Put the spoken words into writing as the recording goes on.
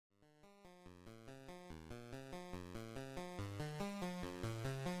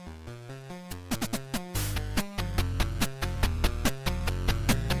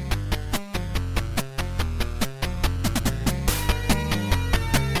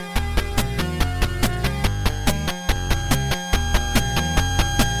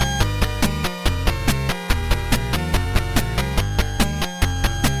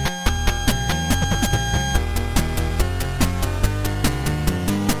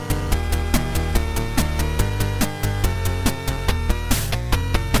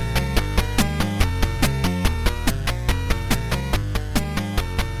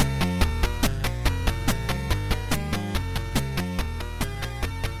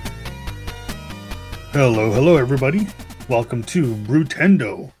Hello, everybody. Welcome to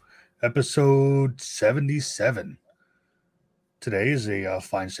Brutendo, episode 77. Today is a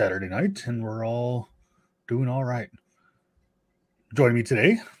fine Saturday night, and we're all doing all right. Joining me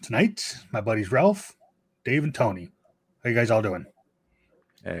tonight, my buddies Ralph, Dave, and Tony. How you guys all doing?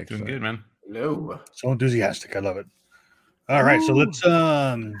 Excellent. Doing good, man. Hello. So enthusiastic. I love it. All right, so let's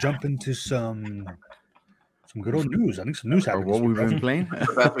jump into some good old news. I think some news Or happened. what we've been playing?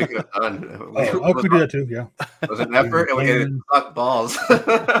 The best we could have done. Oh, we do that too. Yeah, It was an effort, and we had to suck balls.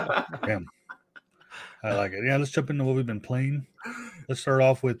 I like it. Yeah, let's jump into what we've been playing. Let's start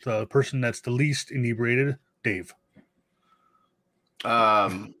off with the person that's the least inebriated, Dave.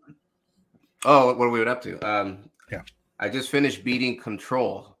 Oh, what are we up to? Yeah. I just finished beating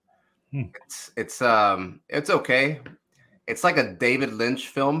Control. Hmm. It's okay. It's like a David Lynch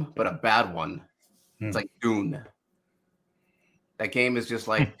film, but a bad one. It's like Dune. That game is just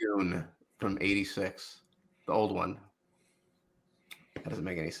like Dune from '86, the old one. That doesn't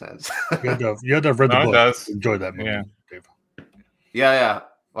make any sense. You had to have read the book. It does. To enjoy that movie, Yeah. Dave. Yeah.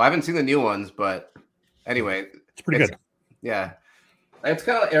 Well, I haven't seen the new ones, but anyway, It's pretty good. Yeah. It's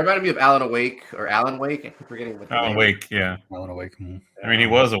kind of, it reminded me of Alan Wake. I keep forgetting what the name is. Awake, yeah. Alan Awake. Mm-hmm. I mean, he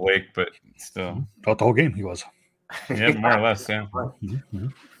was awake, but still. Throughout the whole game, he was. Yeah, more or less, yeah. Mm-hmm.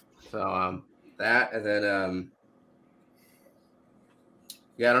 So that, and then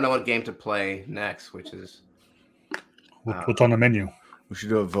I don't know what game to play next, which is What's on the menu? We should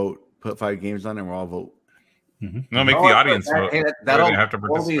do a vote. Put 5 games on and we'll all vote. Mm-hmm. No, make the audience vote. Hey, They're that'll gonna have to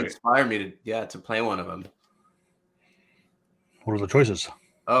totally participate. inspire me to play one of them. What are the choices?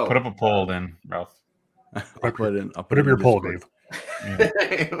 Oh, Put up a poll then, Ralph. I'll put Put up your poll, Discord. Dave.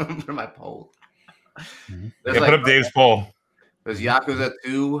 Yeah, for my poll. Mm-hmm. There's put up Dave's poll. There's Yakuza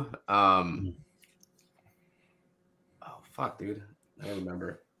 2. Oh fuck, dude, I don't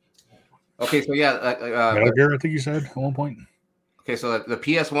remember. Okay, so yeah, Metal Gear, I think you said at one point. okay, so the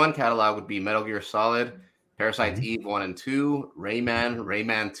PS1 catalog would be Metal Gear Solid, Parasite Eve 1 and 2,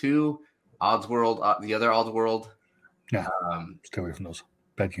 Rayman 2, Oddworld, the other Oddworld. Yeah, stay away from those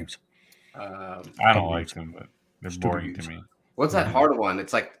bad games. I don't like them, but they're boring to me. What's that hard one?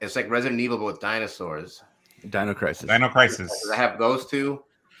 It's like Resident Evil but with dinosaurs. Dino Crisis. Dino Crisis. I have those two.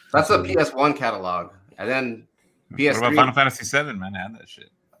 That's the PS1 catalog, and then PS3. What about Final Fantasy VII, man? I had that shit.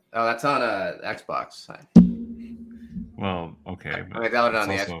 Oh, that's on Xbox. Well, okay. I But downloaded it on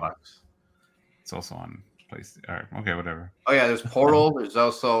the it's also- Xbox. It's also on PlayStation. All right, okay, whatever. Oh yeah, there's Portal. There's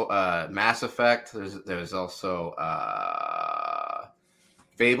also Mass Effect. There's also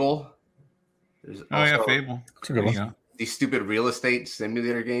Fable. There's Oh, yeah, also Fable. That's a good There you one. go. these stupid real estate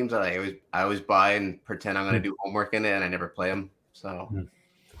simulator games that I always buy and pretend I'm going to do homework in it, and I never play them. So,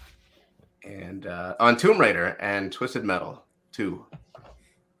 and on Tomb Raider and Twisted Metal 2.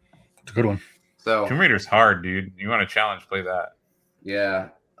 It's a good one. So Tomb Raider's hard, dude. You want a challenge, play that. yeah,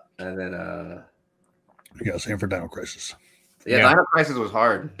 and then Yeah, same for Dino Crisis. Yeah. Dino Crisis was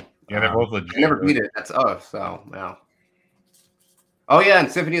hard. Yeah, they're both legit. I never beat it. That's so wow. Oh yeah,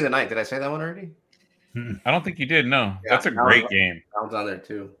 and Symphony of the Night. Did I say that one already? I don't think you did. No, Yeah, that's a that great was- game. That one's on there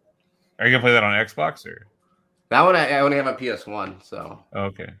too. Are you gonna play that on Xbox or? That one I only have on PS1, so Oh,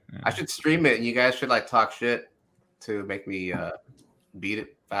 okay. Yeah. I should stream it, and you guys should like talk shit to make me beat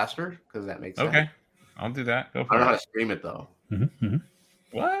it faster because that makes sense. Okay, I'll do that. Go I for don't know how it. to stream it though,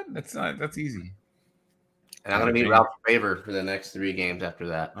 What? That's not. That's easy. and I'm gonna need Okay. Ralph's favor for the next 3 games after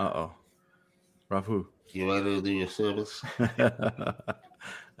that. Uh-oh. Rough who? You want to do your service?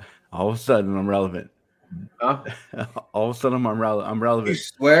 All of a sudden, I'm relevant. Huh? All of a sudden, I'm You relevant.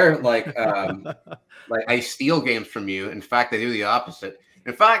 swear like I steal games from you. In fact, I do the opposite.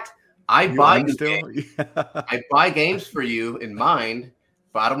 In fact, I You buy on you still? games. I buy games for you in mind,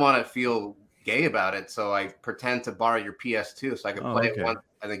 but I don't want to feel gay about it. So I pretend to borrow your PS2 so I can Oh, play okay. it once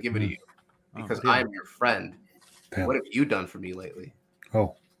and then give it to you because damn. I am your friend. Damn. What have you done for me lately?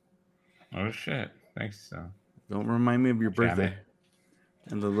 Oh, Oh shit! Thanks. Don't remind me of your Damn birthday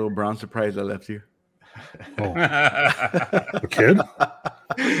it. and the little brown surprise I left you. oh, a kid?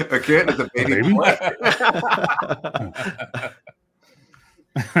 A kid is a baby. Baby? boy.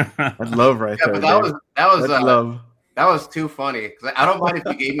 That's love right Yeah, there. but that Dave. was That's love. that was too funny because I don't mind if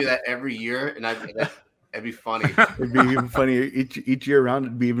you gave me that every year, and it'd be funny. It'd be even funnier each year around.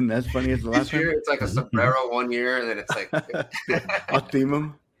 It'd be even as funny as the last Each year one. it's like a sombrero one year, and then it's like I'll theme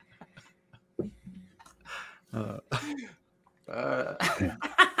them.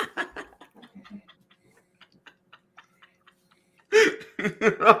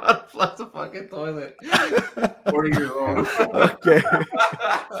 flush the fucking toilet. 40 years old. Okay.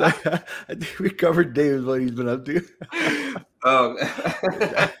 So, I think we covered David what he's been up to. Oh.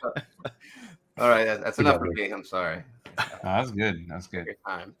 All right, that's Good enough job, for buddy. me. I'm sorry. No, that's good. That's Take good. your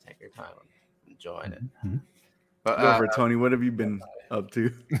time. Take your time. Enjoying it. Mhm. But Go for it, Tony. What have you been up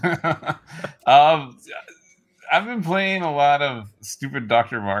to? I've been playing a lot of stupid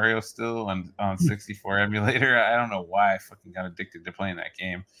Dr. Mario still on 64 emulator. I don't know why I fucking got addicted to playing that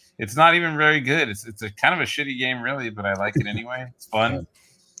game. It's not even very good. It's a kind of a shitty game, really, but I like it anyway. It's fun.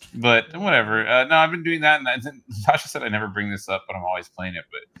 But whatever. No, I've been doing that. And Tasha said I never bring this up, but I'm always playing it.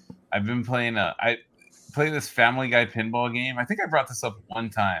 But I've been playing. I play this Family Guy pinball game. I think I brought this up one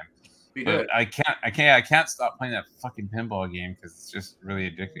time. you But did. I can't stop playing that fucking pinball game because it's just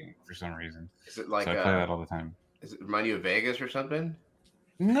really addicting for some reason. Is it like So I play that all the time. Does it remind you of Vegas or something?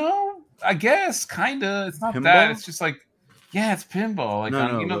 No, I guess kinda. It's not Pinball? that. It's just like, yeah, it's pinball. Like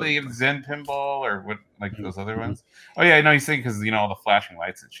No, they have Zen pinball or what, like those other ones. Oh yeah, I know he's saying because all the flashing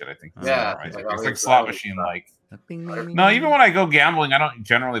lights and shit. I think. Yeah, right. like It's all like these slot lights machine stuff. like. Bing, bing, bing, No, bing. even when I go gambling, I don't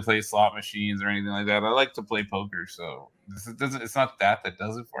generally play slot machines or anything like that. I like to play poker, so it's not that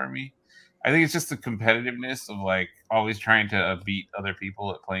does it for me. I think it's just the competitiveness of like always trying to beat other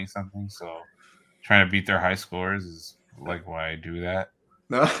people at playing something. So trying to beat their high scores is like why I do that.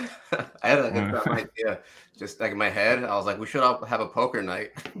 No, I had a good idea. Just like in my head, I was like, we should all have a poker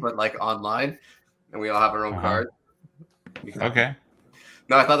night, but like online, and we all have our own card. Okay.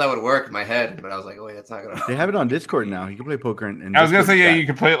 No, I thought that would work in my head, but I was like, oh wait, that's not gonna. They have it on Discord now. You can play poker. And I was gonna say Discord you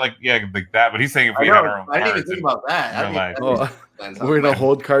could play it like that, but he's saying if we I have our own didn't even cards. think about that. real life. We're gonna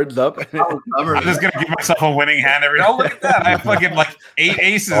hold cards up. I'm just gonna give myself a winning hand every. Oh, look at that! I have fucking like 8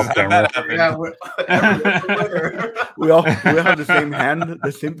 aces. Off How'd camera. that happen? Yeah, we all have the same hand,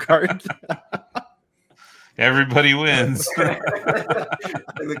 the same cards. Everybody wins. like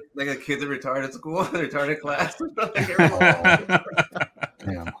the kids are retarded at school, retarded class.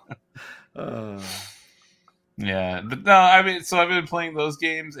 Damn. Yeah, but no, I mean, so I've been playing those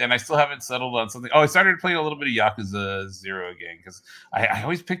games, and I still haven't settled on something. Oh, I started playing a little bit of Yakuza 0 again because I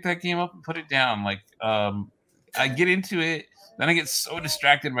always pick that game up and put it down. Like, I get into it, then I get so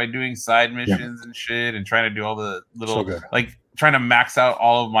distracted by doing side missions and shit, and trying to do all the little like trying to max out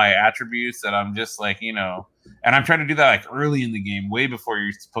all of my attributes that I'm just like, and I'm trying to do that like early in the game, way before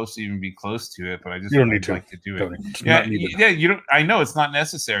you're supposed to even be close to it. But I just You don't need to like to do it. It's Yeah, not needed. yeah. You don't. I know it's not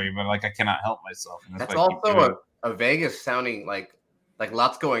necessary, but like I cannot help myself. And That's why I keep doing also it. a Vegas sounding like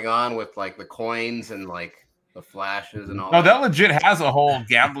lots going on with like the coins and like the flashes and all. No, that legit has a whole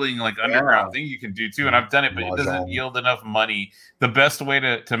gambling like underground Yeah. thing you can do too, and I've done it, but it doesn't yield enough money. The best way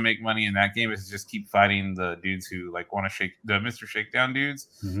to make money in that game is to just keep fighting the dudes who like want to shake the Mr. Shakedown dudes.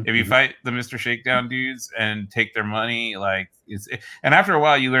 Mhm. If you fight the Mr. Shakedown dudes and take their money, like and after a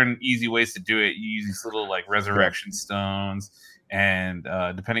while you learn easy ways to do it. You use these little like resurrection stones, and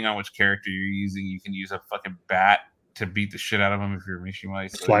depending on which character you're using, you can use a fucking bat to beat the shit out of them if you're Mishima.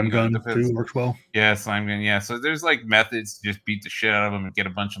 So, Slime it gun depends. too works well. Yeah, slime gun. Yeah, so there's like methods to just beat the shit out of them and get a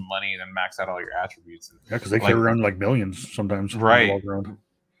bunch of money and then max out all your attributes. Yeah, because they Like- carry around like millions sometimes. Right. Walk around.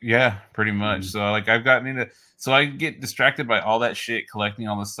 Yeah, pretty much. So like I've gotten into, so I get distracted by all that shit, collecting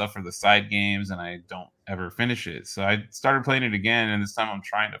all this stuff for the side games, and I don't ever finish it. So I started playing it again, and this time I'm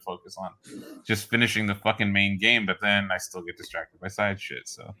trying to focus on just finishing the fucking main game, but then I still get distracted by side shit.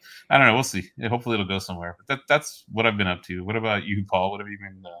 So I don't know. We'll see. Hopefully it'll go somewhere. But that's what I've been up to. What about you, Paul? What have you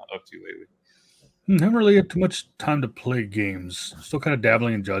been up to lately? Haven't really had too much time to play games. Still kind of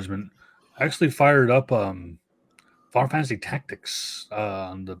dabbling in Judgment. I actually fired up Final Fantasy Tactics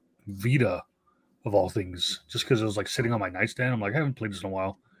on the Vita, of all things, just because it was like sitting on my nightstand. I'm like, I haven't played this in a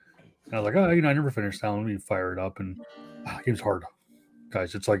while. And I was like, I never finished that. Let me fire it up. And the game's hard,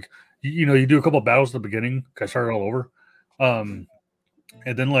 guys. It's like, you do a couple of battles at the beginning. I started all over. And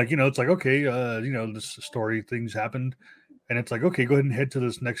then it's like, okay, this story things happened. And it's like, okay, go ahead and head to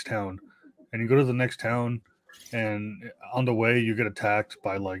this next town. And you go to the next town, and on the way you get attacked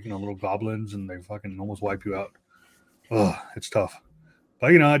by little goblins, and they fucking almost wipe you out. Ugh, it's tough.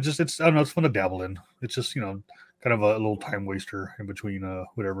 But it's I don't know, it's fun to dabble in. It's just kind of a little time waster in between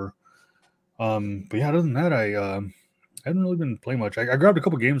whatever. But yeah, other than that, I haven't really been playing much. I grabbed a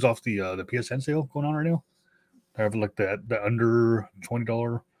couple games off the PSN sale going on right now. I have like the under $20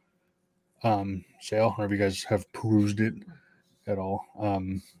 sale. I don't know if you guys have perused it at all.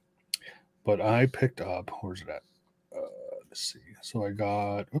 But I picked up, where's it at? Let's see. So I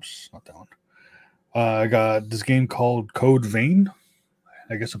got, oops, not that one. I got this game called Code Vein.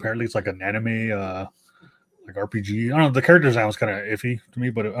 I guess apparently it's like an anime, like RPG. I don't know. The character design was kind of iffy to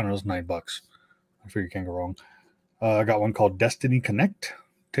me, but I don't know. It's $9. I figure you can't go wrong. I got one called Destiny Connect.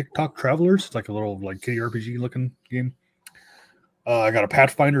 TikTok Travelers. It's like a little kitty RPG looking game. I got a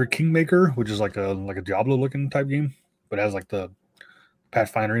Pathfinder Kingmaker, which is like a Diablo looking type game, but it has like the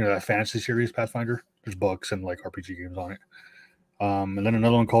Pathfinder, that fantasy series Pathfinder. There's books and like RPG games on it. And then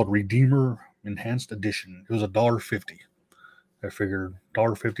another one called Redeemer Enhanced Edition. It was $1.50. I figured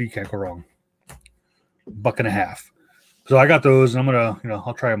 $1.50 can't go wrong. $1.50. So I got those, and I'm gonna,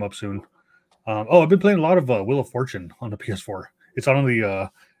 I'll try them up soon. I've been playing a lot of Wheel of Fortune on the PS4. It's on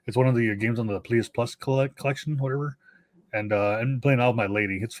it's one of the games on the PS Plus collection, whatever. And I'm playing out with my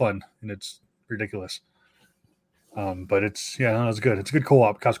lady. It's fun and it's ridiculous. But it's it's good. It's a good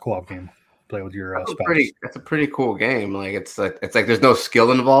couch co-op game. Play with your spouse. That's a pretty cool game. Like it's like there's no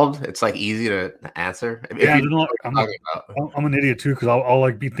skill involved. It's like easy to answer. I'm an idiot too, because I'll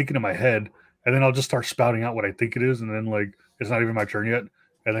like be thinking in my head, and then I'll just start spouting out what I think it is, and then like it's not even my turn yet,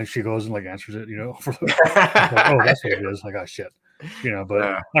 and then she goes and like answers it, like, that's what it is. Like, oh shit, But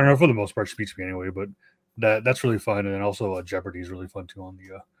I don't know, for the most part, she beats me anyway. But that's really fun, and then also Jeopardy is really fun too on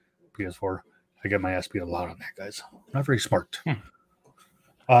the PS4. I get my ass beat a lot on that, guys. I'm not very smart.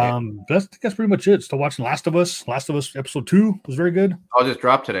 That's pretty much it. Still watching Last of Us. Last of Us episode 2 was very good. Oh, just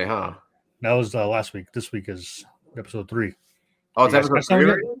dropped today, huh? That was last week. This week is episode 3. Oh, it's episode 3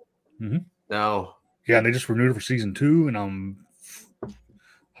 already? Mm-hmm. No. Yeah, they just renewed it for season 2, and I'm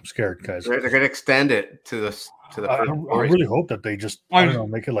scared, guys. They're going to extend it to the. I really hope that they just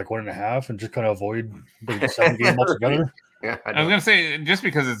make it like 1.5 and just kind of avoid the second game altogether. Yeah, I was gonna say, just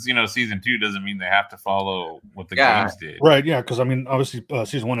because it's season 2 doesn't mean they have to follow what the games did, right? Yeah, because I mean, obviously,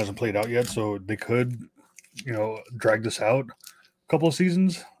 season 1 hasn't played out yet, so they could, drag this out a couple of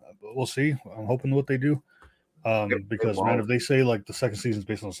seasons. We'll see. I'm hoping what they do, because man, if they say like the second season is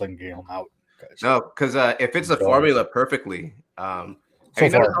based on the second game, I'm out, guys. No, because if it's a formula perfectly, so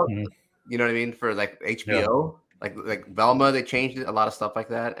far, you know what I mean, for like HBO, like Velma, they changed it, a lot of stuff like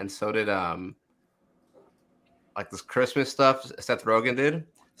that, and so did like this Christmas stuff Seth Rogen did.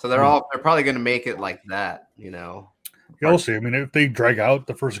 So they're probably going to make it like that, Yeah, we'll see. I mean, if they drag out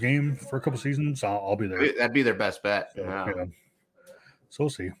the first game for a couple seasons, I'll be there. That'd be their best bet. Yeah. So we'll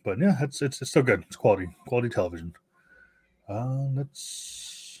see. But yeah, it's still good. It's quality television.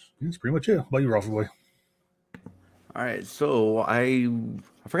 That's pretty much it. How about you, Ralphie boy? All right, so I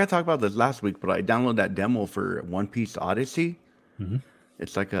forgot to talk about this last week, but I downloaded that demo for One Piece Odyssey. Mm-hmm.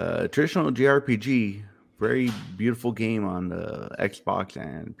 It's like a traditional JRPG. Very beautiful game on the Xbox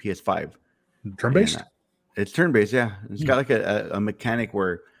and PS5. Turn-based? It's turn-based, yeah. It's got like a mechanic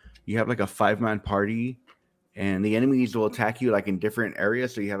where you have like a 5-man party, and the enemies will attack you like in different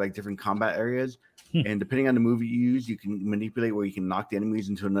areas. So you have like different combat areas, and depending on the move you use, you can manipulate where you can knock the enemies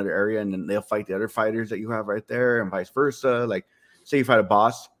into another area, and then they'll fight the other fighters that you have right there, and vice versa. Like, say you fight a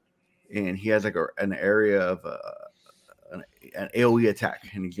boss, and he has like an area of an AOE attack,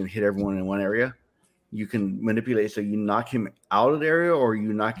 and he's gonna hit everyone in one area. You can manipulate so you knock him out of the area, or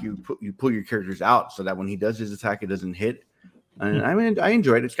you pull your characters out so that when he does his attack, it doesn't hit. And I mean, I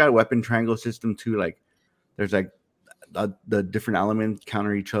enjoyed it. It's got a weapon triangle system too. Like there's like the different elements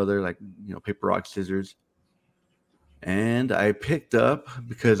counter each other, like paper, rock, scissors. And I picked up,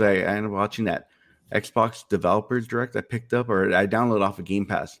 because I ended up watching that Xbox Developers Direct. I downloaded off of Game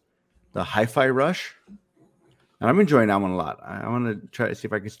Pass the Hi-Fi Rush. And I'm enjoying that one a lot. I want to try to see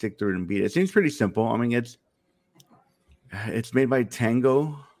if I can stick through it and beat it. It seems pretty simple. I mean, it's made by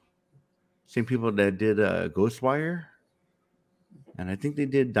Tango, same people that did Ghostwire, and I think they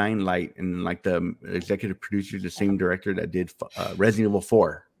did Dying Light, and like the executive producer, the same director that did Resident Evil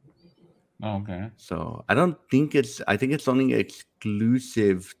 4. Oh, okay. So I think it's only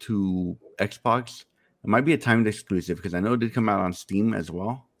exclusive to Xbox. It might be a timed exclusive because I know it did come out on Steam as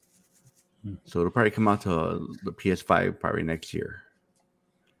well. So it'll probably come out to the PS5 probably next year.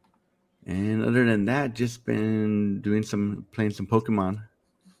 And other than that, just been playing some Pokemon.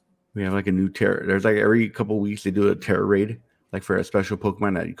 We have like a new terror. There's like every couple of weeks they do a terror raid, like for a special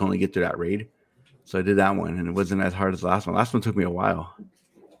Pokemon that you can only get through that raid. So I did that one, and it wasn't as hard as the last one. Last one took me a while.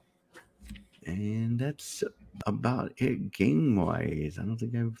 And that's about it game-wise. I don't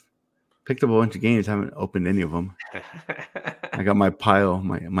think I've picked up a bunch of games. I haven't opened any of them. I got my pile,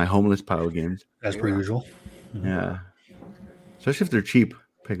 my homeless pile of games. As per usual. Yeah. Especially if they're cheap,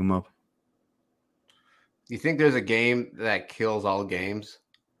 pick them up. You think there's a game that kills all games?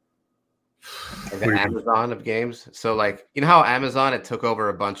 Like the Amazon of games? So like, how Amazon, it took over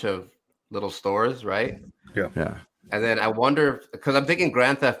a bunch of little stores, right? Yeah. And then I wonder, because I'm thinking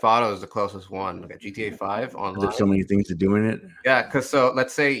Grand Theft Auto is the closest one, like a GTA 5 online. There's so many things to do in it. Yeah, because so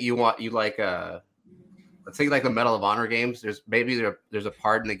let's say let's say like the Medal of Honor games. There's a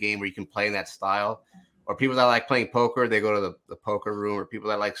part in the game where you can play in that style, or people that like playing poker, they go to the poker room, or people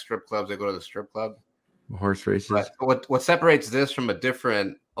that like strip clubs, they go to the strip club. Horse races. But what separates this from a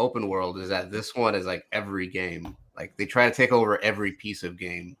different open world is that this one is like every game. Like they try to take over every piece of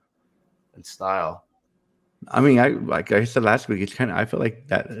game and style. I mean, like I said last week, it's kind of, I feel like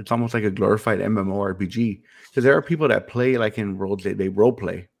that it's almost like a glorified MMORPG because there are people that play like in roles, they role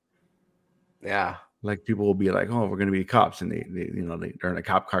play. Yeah. Like people will be like, oh, we're gonna be cops, and they're in a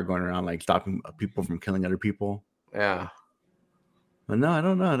cop car going around like stopping people from killing other people. Yeah. But no, I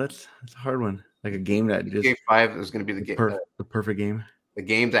don't know. That's a hard one. Like a game that just GTA 5 is going to be the game, the perfect game. the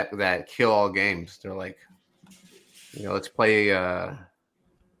games that kill all games. They're like, let's play.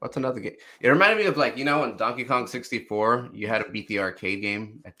 What's another game? It reminded me of like, in Donkey Kong 64, you had to beat the arcade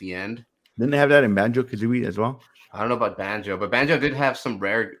game at the end. Didn't they have that in Banjo-Kazooie as well? I don't know about Banjo, but Banjo did have some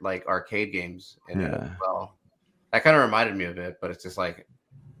rare like arcade games in it as well. That kind of reminded me of it, but it's just like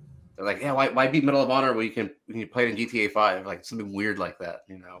they're like, yeah, why beat Medal of Honor when you can play it in GTA 5? Like something weird like that,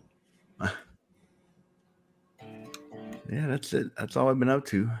 Yeah, that's it. That's all I've been up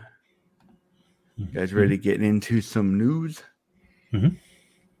to. You guys ready to get into some news? Mm-hmm.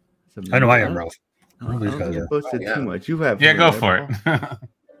 I know I am, Ralph. I don't think you posted too much. You have. Yeah, go for it.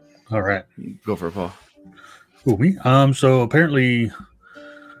 All right. Go for it, Paul. Who, me? So apparently,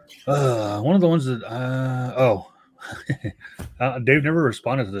 one of the ones that Dave never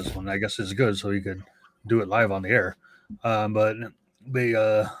responded to this one. I guess it's good, so he could do it live on the air. But they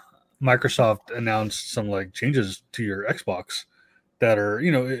Microsoft announced some like changes to your Xbox that are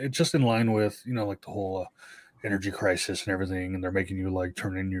it's just in line with like the whole energy crisis and everything, and they're making you like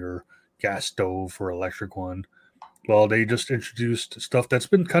turn in your gas stove for electric one. Well, they just introduced stuff that's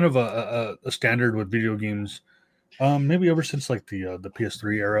been kind of a standard with video games, maybe ever since like the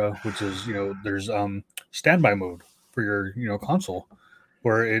PS3 era, which is there's standby mode for your console,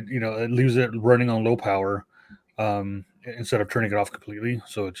 where it leaves it running on low power instead of turning it off completely,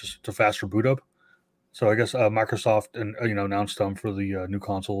 so it's a faster boot up. So I guess Microsoft announced them for the new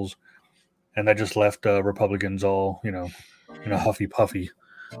consoles, and that just left Republicans all huffy puffy,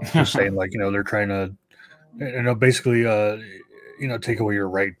 just saying like they're trying to basically take away your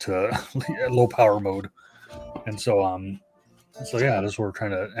right to low power mode. And so yeah, that's what we're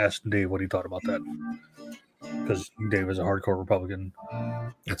trying to ask Dave what he thought about that, because Dave is a hardcore Republican.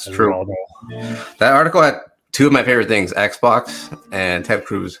 That's true. That article had two of my favorite things: Xbox and Ted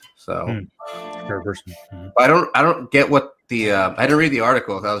Cruz. So fair person. I don't get what the I didn't read the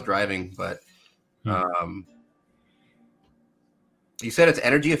article because I was driving, but you said it's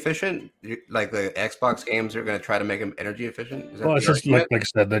energy efficient. Like the Xbox games are going to try to make them energy efficient. Is that it's just like I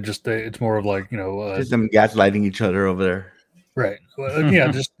said, that it's more of like just them gaslighting each other over there. Right. Well,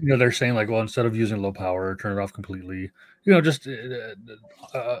 yeah. Just they're saying like, well, instead of using low power, turn it off completely. Just it's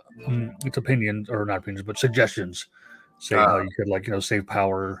opinions, or not opinions, but suggestions. Say how you could save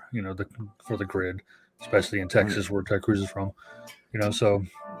power, for the grid, especially in Texas where Ted Cruz is from. So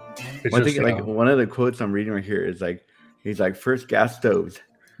it's I think one of the quotes I'm reading right here is like, he's like, first gas stoves,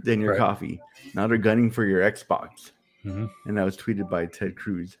 then your coffee. Now they're gunning for your Xbox. And that was tweeted by Ted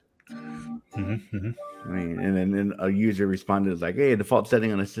Cruz. I mean, and then a user responded like, hey, default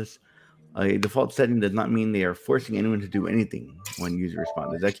setting on assist. A default setting does not mean they are forcing anyone to do anything. One user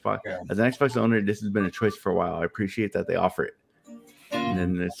responded, as an Xbox owner, this has been a choice for a while. I appreciate that they offer it. And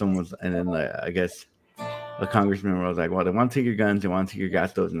then I guess a congressman was like, well, they want to take your guns, they want to take your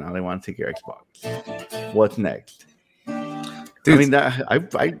gas stoves, and now they want to take your Xbox. What's next? Dude, I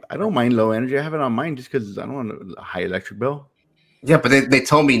mean, I don't mind low energy. I have it on mine just because I don't want a high electric bill. Yeah, but they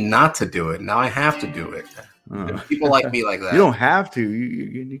told me not to do it. Now I have to do it. People like me like that. You don't have to.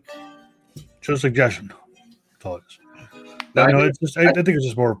 You just a suggestion. That's all it is. I think it's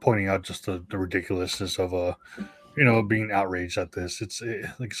just more pointing out just the ridiculousness of being outraged at this. It's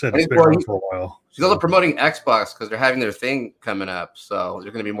like I said, it's been around for a while. She's also promoting Xbox because they're having their thing coming up, so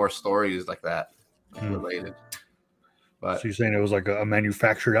there's going to be more stories like that related. But so you're saying it was like a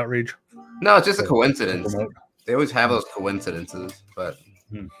manufactured outrage? No, it's just a coincidence. They always have those coincidences, but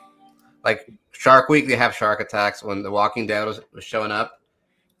like Shark Week, they have shark attacks when The Walking Dead was showing up.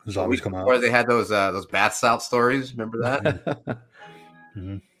 Zombies come out. Or they had those bath salt stories. Remember that?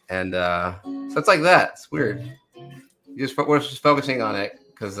 And so it's like that. It's weird. We're just focusing on it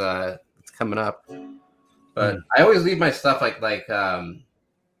because it's coming up. But I always leave my stuff like I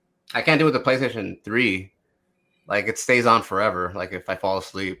can't do it with the PlayStation 3. Like it stays on forever. Like if I fall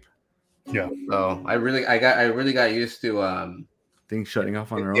asleep. Yeah. So I really got used to things shutting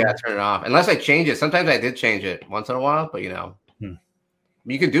off on their own. Yeah, turn it off. Unless I change it. Sometimes I did change it once in a while, but you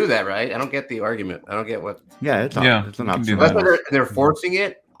can do that, right? I don't get the argument. I don't get what. Yeah, it's an option. Unless they're forcing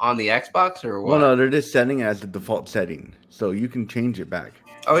it on the Xbox or what? Well, no, they're just setting it as the default setting, so you can change it back.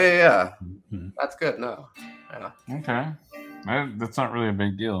 Oh yeah. That's good. No. Yeah. Okay, that's not really a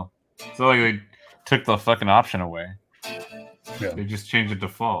big deal. So like took the fucking option away. Yeah. They just changed the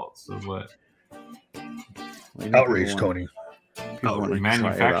default. So what? Outrage, Tony.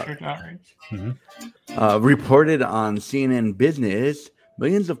 Manufactured outrage? Reported on CNN Business,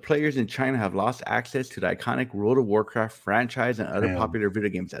 millions of players in China have lost access to the iconic World of Warcraft franchise and other popular video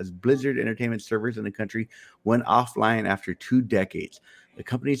games as Blizzard Entertainment servers in the country went offline after 2 decades. The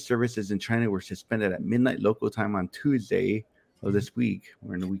company's services in China were suspended at midnight local time on Tuesday of this week.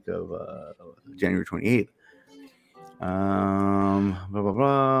 We're in the week of January 28th. Blah, blah,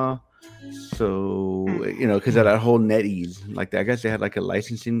 blah. So, because of that whole NetEase, like, I guess they had like a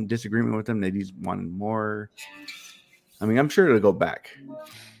licensing disagreement with them. NetEase wanted more. I mean, I'm sure it'll go back,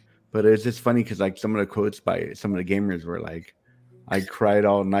 but it's just funny because like some of the quotes by some of the gamers were like, "I cried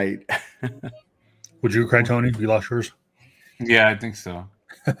all night." Would you cry, Tony, if you lost yours? Yeah, I think so.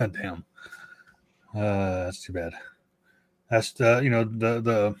 Damn. That's too bad. That's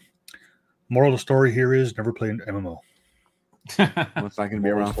the moral of the story here is never play an MMO. It's not going to be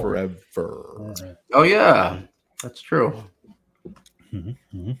around forever. Oh yeah, that's true.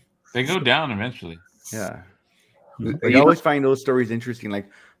 They go down eventually. Yeah. I always find those stories interesting. Like,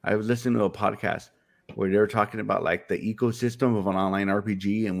 I was listening to a podcast where they were talking about like the ecosystem of an online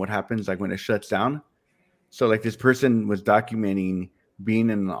RPG and what happens like when it shuts down. So like this person was documenting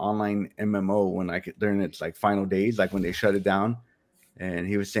being in an online MMO when like during its like final days, like when they shut it down. And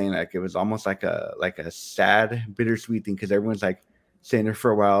he was saying like it was almost like a sad, bittersweet thing because everyone's like staying there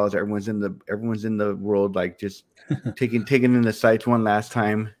for a while. Everyone's in the world like just taking in the sights one last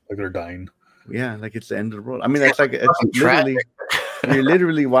time. Like they're dying. Yeah, like it's the end of the world. I mean, that's like it's literally you're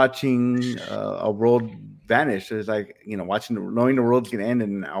literally watching a world vanish. It's like knowing the world's gonna end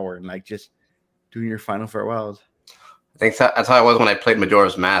in an hour and like just doing your final farewells. I think that's how I was when I played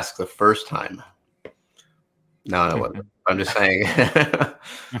Majora's Mask the first time. No, I'm just saying.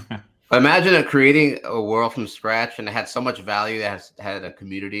 Imagine creating a world from scratch and it had so much value that had a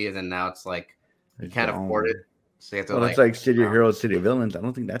community, and then now it's like you can't afford it. So you have to it's like City of Heroes, City of Villains. I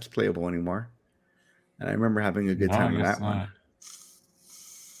don't think that's playable anymore. And I remember having a good time with that one.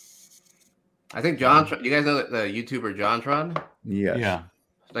 I think John, you guys know the YouTuber JonTron? Yes. Yeah.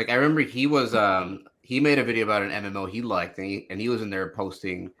 Like I remember he was he made a video about an MMO he liked, and he was in there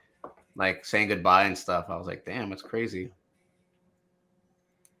posting like saying goodbye and stuff. I was like, damn, that's crazy.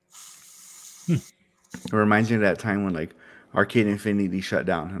 It reminds me of that time when like Arcade Infinity shut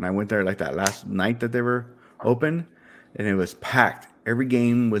down, and I went there like that last night that they were open, and it was packed. Every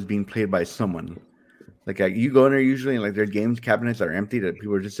game was being played by someone. Like you go in there usually, and like their games cabinets are empty that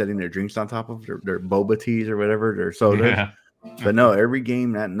people are just setting their drinks on top of their boba teas or whatever, their sodas. Yeah. But no, every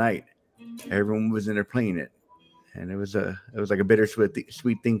game that night, everyone was in there playing it, and it was like a bittersweet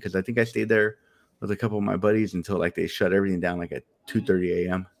sweet thing because I think I stayed there with a couple of my buddies until like they shut everything down like at 2:30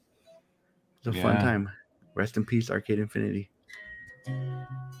 a.m. It was a fun time. Rest in peace, Arcade Infinity.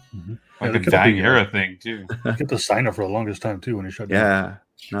 Like a dying era thing too. I get the sign up for the longest time too when it shut down.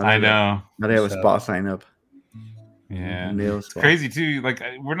 Yeah, I know. Now they have a spot sign up. Yeah, it's crazy too. Like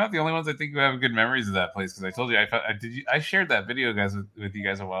we're not the only ones I think who have good memories of that place because I told you I shared that video guys with you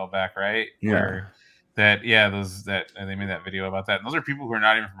guys a while back, right? Yeah. They made that video about that. And those are people who are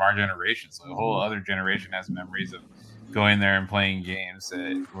not even from our generation, so a whole other generation has memories of going there and playing games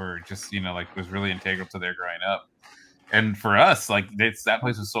that were just was really integral to their growing up. And for us, like that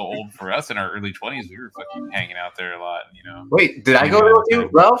place was so old for us in our early 20s. We were fucking hanging out there a lot, Wait, did I go there with you,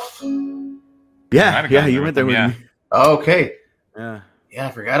 Ralph? Yeah, you went there with me. Oh, okay. Yeah,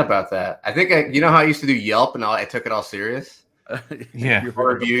 I forgot about that. I think how I used to do Yelp and I took it all serious. Yeah,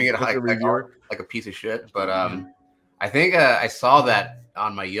 reviewing it like a piece of shit. But I think I saw that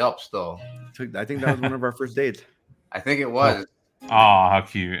on my Yelp still. I think that was one of our first dates. I think it was. Oh, how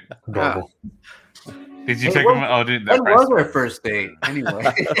cute! Adorable. Did you take him? Oh, dude, that was our first date. Anyway,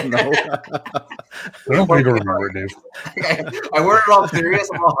 no. I don't think I remember it, Dave. I worded it all serious.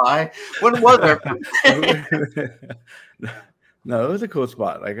 I'm all high. When was our first date? No, it was a cool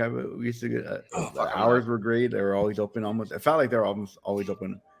spot. Like we used to get the hours were great. They were always open. Almost, it felt like they were almost always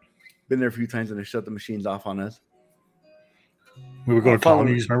open. Been there a few times and they shut the machines off on us. We would go to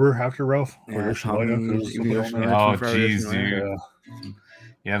Tommy's, remember, after Ralph? Yeah, Tommy's. Oh, jeez, dude.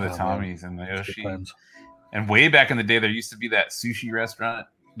 Yeah, the Tommy's and the Yoshi. And way back in the day, there used to be that sushi restaurant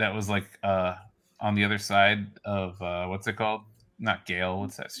that was like on the other side of what's it called? Not Gale.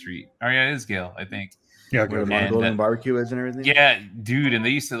 What's that street? Oh yeah, it is Gale, I think. Yeah, where Golden Barbecue is and everything. Yeah, dude, and they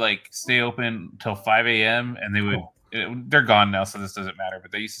used to like stay open till 5 a.m. and they would. They're gone now, so this doesn't matter.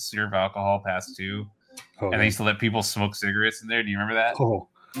 But they used to serve alcohol past 2, and they used to let people smoke cigarettes in there. Do you remember that? Oh,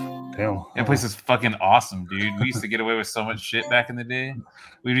 Damn. That place is fucking awesome, dude. We used to get away with so much shit back in the day.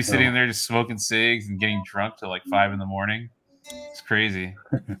 We'd be sitting there just smoking cigs and getting drunk till like 5 a.m. It's crazy.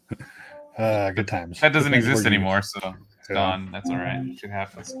 Good times. That doesn't Good times exist for you. anymore, so it's gone. That's all right. Shit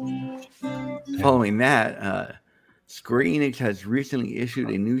happens. Following that, Square Enix has recently issued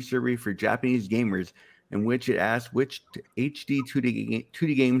a new survey for Japanese gamers in which it asked which HD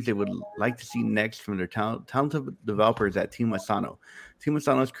 2D games they would like to see next from their talented developers at Team Asano. Team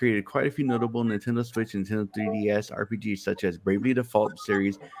Asano has created quite a few notable Nintendo Switch and Nintendo 3DS RPGs such as Bravely Default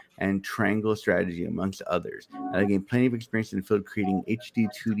series and Triangle Strategy, amongst others. And they gained plenty of experience in the field creating HD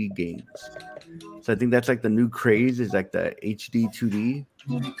 2D games. So I think that's like the new craze is like the HD 2D.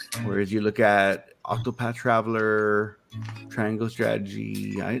 Whereas you look at Octopath Traveler, Triangle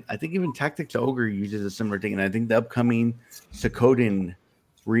Strategy, I think even Tactics Ogre uses a similar thing. And I think the upcoming Suikoden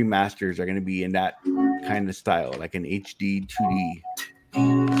remasters are going to be in that kind of style, like an HD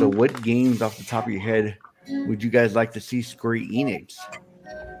 2D. So what games off the top of your head would you guys like to see Square Enix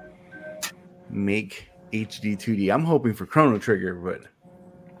make HD 2D? I'm hoping for Chrono Trigger, but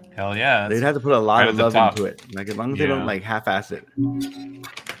Hell yeah. they'd have to put a lot right of at the love top. into it. Like as long as they don't like half-ass it.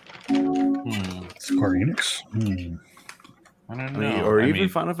 Square Enix. I don't know. Or even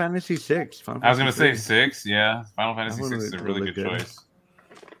Final Fantasy 6. I was gonna say 6. Yeah, Final Fantasy 6 is a really good choice.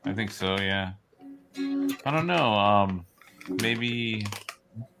 I think so. Yeah. I don't know. Maybe.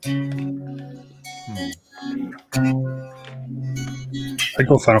 I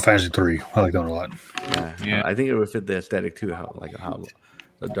go Final Fantasy 3. I like that one a lot. Yeah. I think it would fit the aesthetic too. How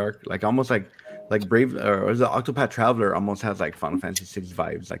the dark, like almost like Brave or the Octopath Traveler almost has like Final Fantasy 6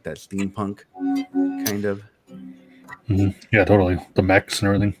 vibes, like that steampunk kind of. Mm-hmm. Yeah, totally. The mechs and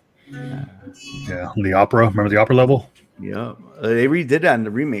everything. Yeah, the opera. Remember the opera level? Yeah, they redid that in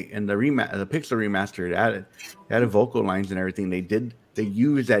the remake and the Pixel remaster. It added vocal lines and everything. They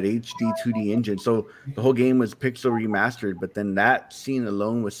used that HD 2D engine, so the whole game was Pixel remastered. But then that scene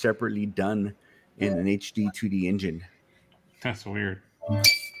alone was separately done in an HD 2D engine. That's weird. I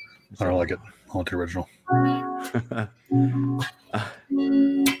don't like it. I want the original.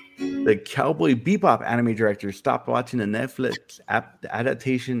 The Cowboy Bebop anime director stopped watching the Netflix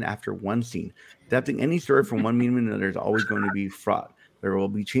adaptation after one scene. Adapting any story from one medium to another is always going to be fraught. There will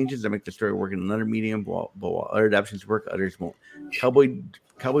be changes that make the story work in another medium, but while other adaptations work, others won't. Cowboy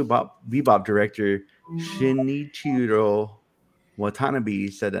Bebop director Shinichiro Watanabe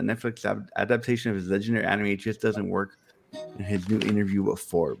said that Netflix adaptation of his legendary anime just doesn't work in his new interview with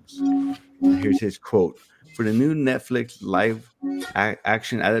Forbes. Here's his quote. For the new Netflix live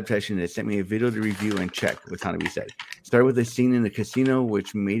action adaptation, they sent me a video to review and check, Watanabe said. Started with a scene in the casino,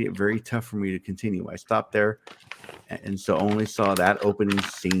 which made it very tough for me to continue. I stopped there, and so only saw that opening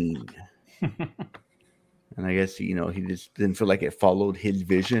scene. And I guess, he just didn't feel like it followed his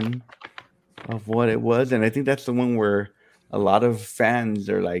vision of what it was. And I think that's the one where a lot of fans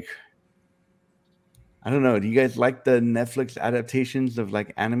are like, I don't know. Do you guys like the Netflix adaptations of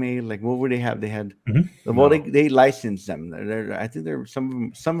like anime? Like, what would they have? They had, they licensed them. I think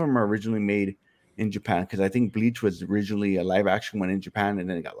some of them are originally made in Japan because I think Bleach was originally a live action one in Japan and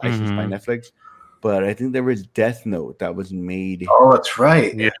then it got licensed by Netflix. But I think there was Death Note that was made. Oh, that's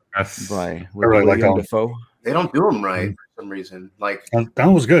right. Yeah, by really like William Dafoe. They don't do them right for some reason. Like that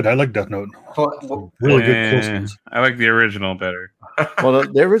was good. I like Death Note. Really good kill scenes. I like the original better. Well,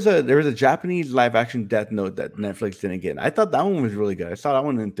 there was a Japanese live action Death Note that Netflix didn't get. I thought that one was really good. I saw that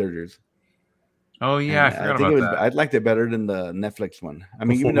one in theaters. Oh yeah, and I think I liked it better than the Netflix one. I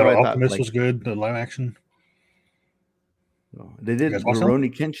mean, even though I thought Alchemist was good, the live action. They did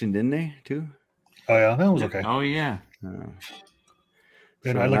Rurouni Kenshin, didn't they? Too. Oh yeah, that was okay. Oh yeah.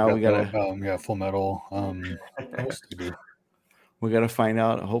 And so I now like that. Full Metal. What else did they do? We got to find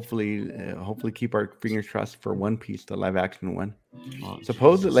out. Hopefully keep our fingers crossed for One Piece, the live action one.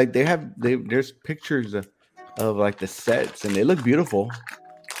 Supposedly, like there's pictures of like the sets, and they look beautiful.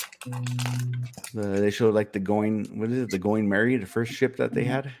 They showed like the Going Merry, the first ship that they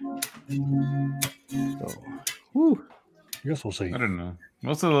had. So, I guess we'll see. I don't know.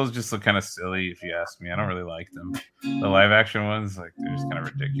 Most of those just look kind of silly, if you ask me. I don't really like them. The live action ones, like they're just kind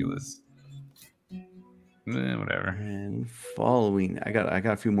of ridiculous. Whatever. And following, I got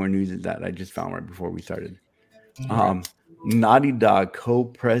a few more news that I just found right before we started. Naughty Dog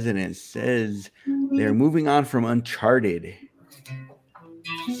co-president says they're moving on from Uncharted.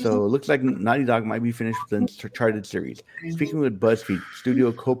 So it looks like Naughty Dog might be finished with the Uncharted series. Speaking with BuzzFeed,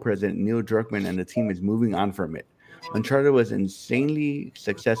 studio co-president Neil Druckmann and the team is moving on from it. Uncharted was insanely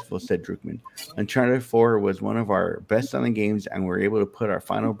successful, said Druckmann. Uncharted 4 was one of our best-selling games, and we're able to put our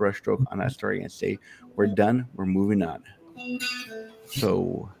final brushstroke on that story and say, we're done, we're moving on.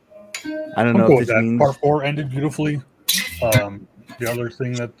 So I don't I'm know cool if with this that. means Part 4 ended beautifully. The other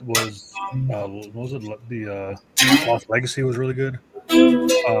thing that was, what was it? The Lost Legacy was really good.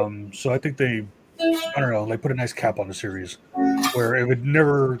 So I think they, I don't know, like put a nice cap on the series where it would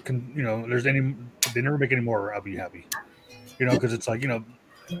never, they never make any more. I'll be happy, because it's like,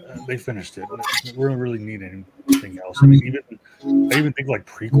 they finished it. We don't really need anything else. I mean, I even think like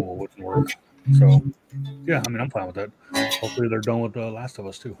prequel wouldn't work. So yeah, I mean, I'm fine with that. Hopefully they're done with The Last of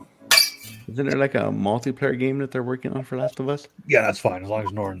Us too. isn't there like a multiplayer game that they're working on for Last of Us? Yeah, that's fine as long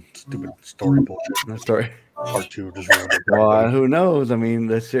as Norton stupid story bullshit. No story. Part 2 just ruined it for Well, everybody. who knows? I mean,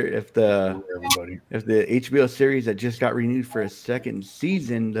 if the Everybody. HBO series that just got renewed for a second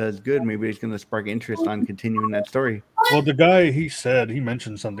season does good, maybe it's going to spark interest on continuing that story. Well, the guy he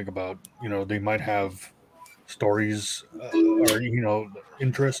mentioned something about they might have stories or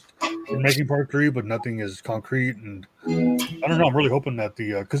interest in making part 3, but nothing is concrete. And I don't know. I'm really hoping that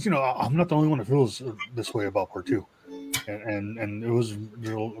because I'm not the only one that feels this way about part 2, and it was a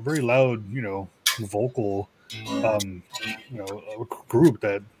very loud vocal group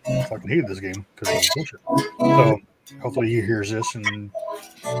that fucking hated this game because it was bullshit. So hopefully he hears this and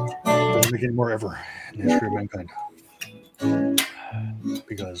doesn't make any more ever in the history of mankind.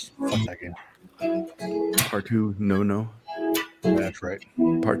 Because fuck that game. Part 2, no. That's right.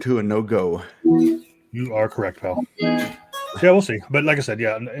 Part 2, a no-go. You are correct, pal. Yeah, we'll see. But like I said,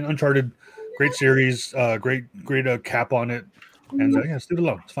 yeah, Uncharted, great series, great cap on it, and yeah, just leave it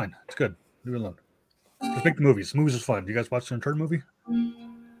alone. It's fine. It's good. Leave it alone. Just make the movies. The movies is fun. Do you guys watch the Uncharted movie?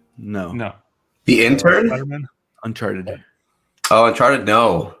 No. The Intern? Spider-Man? Uncharted. Oh, Uncharted?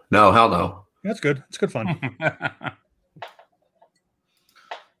 No, hell no. Yeah, it's good. It's good fun.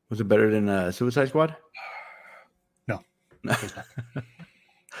 Was it better than Suicide Squad? No. It's not.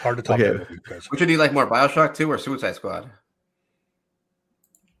 Hard to talk Okay. about, guys. Which one do you like more, BioShock 2 or Suicide Squad?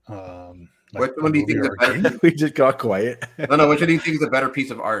 Like Which one do you a movie think is or a a better? game? We just got quiet. No. Which one do you think is a better piece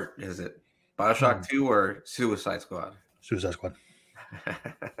of art? Is it BioShock 2 or Suicide Squad? Suicide Squad.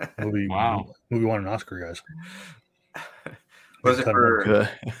 Movie Wow. Movie won an Oscar, guys. Was it for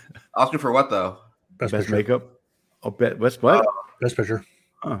Oscar for what though? Best Best picture. makeup? Oh, best what? Best picture.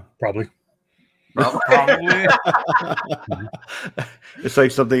 Huh. Probably. Probably. It's like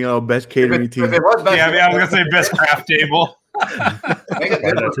something best catering If team. it was best, Yeah, I was gonna say best craft table. make it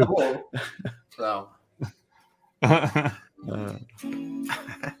That too. cool. So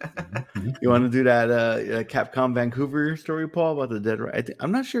You want to do that Capcom Vancouver story, Paul, about the Dead Rising?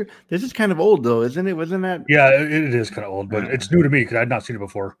 I'm not sure. This is kind of old though, isn't it? Wasn't that? Yeah, it is kind of old, but it's new to me because I'd not seen it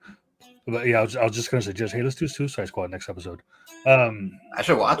before. But yeah, I was just gonna suggest, hey, let's do Suicide Squad next episode. I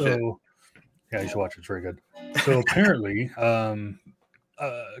should watch it. Yeah, you should watch it. It's very good. So apparently, Capcom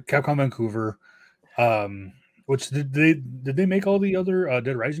Vancouver, which did they make all the other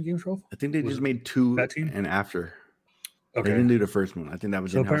Dead Rising games, Rolf? I think they Was just it made 2 that team? and after. Okay. They didn't do the first one. I think that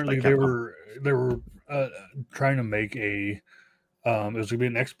was So in-house by apparently they Capcom. were trying to make it was gonna be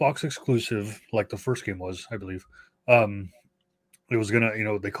an Xbox exclusive, like the first game was, I believe. It was gonna,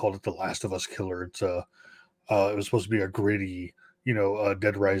 they called it the Last of Us Killer. It's it was supposed to be a gritty,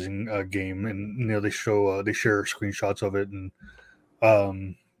 Dead Rising game, and they share screenshots of it, and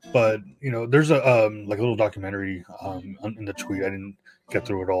but there's a like a little documentary in the tweet. I didn't get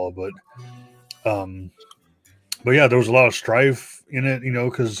through it all, but yeah, there was a lot of strife in it,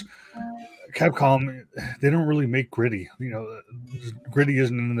 because Capcom, they don't really make gritty. Gritty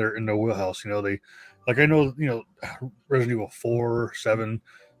isn't in their wheelhouse. They, like, I know, Resident Evil 4, 7,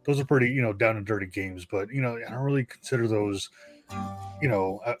 those are pretty, down and dirty games, but I don't really consider those. I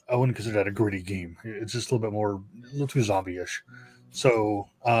wouldn't consider that a gritty game. It's just a little too zombie-ish. So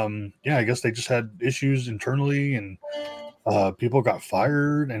yeah, I guess they just had issues internally, and people got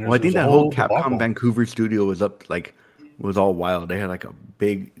fired. And Well, I think that whole Capcom debacle. Vancouver studio was all wild. They had like a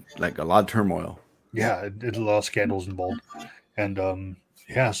lot of turmoil. Yeah, it did a lot of scandals involved, and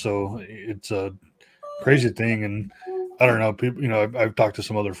yeah, so it's a crazy thing. And I don't know, people. I've talked to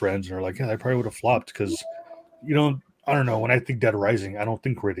some other friends, and they're like, yeah, I probably would have flopped because I don't know. When I think Dead Rising, I don't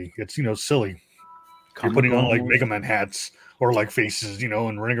think gritty. It's silly. You're putting on like Mega Man hats or like faces,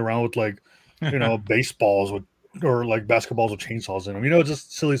 and running around with like baseballs or like basketballs with chainsaws in them.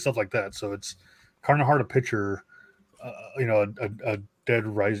 Just silly stuff like that. So it's kind of hard to picture, a Dead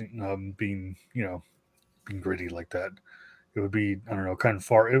Rising being gritty like that. It would be, I don't know, kind of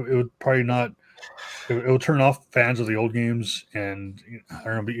far. It would probably not. It would turn off fans of the old games, and I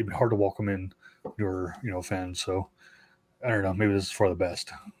don't know, it'd be hard to welcome in newer fans. So I don't know. Maybe this is for the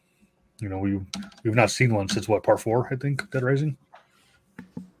best. We've not seen one since what, part 4? I think Dead Rising.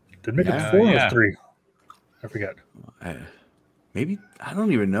 Did it make it 4 or 3? I forget. Maybe I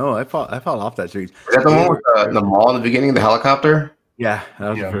don't even know. I fell off that series. Is that the one with the mall in the beginning, the helicopter? Yeah, that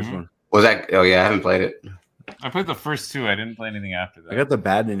was the first one. Was that? Oh yeah, I haven't played it. I played the first 2. I didn't play anything after that. I got the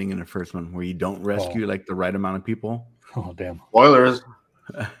bad ending in the first one where you don't rescue like the right amount of people. Oh damn! Spoilers.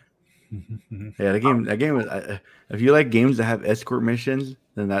 Yeah, that game was. If you like games that have escort missions,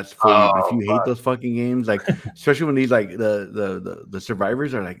 then that's for you. If you hate those fucking games, like especially when these like the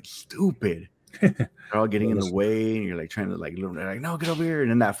survivors are like stupid, they're all getting in the way, and you're like trying to like, they're like, no, get over here,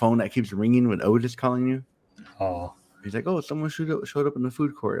 and then that phone that keeps ringing with Otis calling you. Oh, he's like, oh, someone showed up in the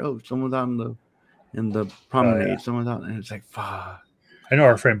food court. Oh, someone's out in the promenade. Yeah. Someone's out, and it's like, fuck. I know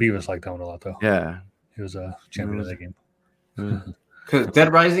our friend Beavis liked that one a lot though. Yeah, he was a champion of that game. Because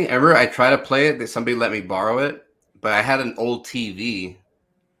Dead Rising, ever I tried to play it, that somebody let me borrow it, but I had an old TV,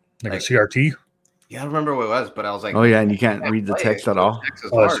 like a CRT. Yeah, I don't remember what it was, but I was like, oh yeah, and you can't read the text at all.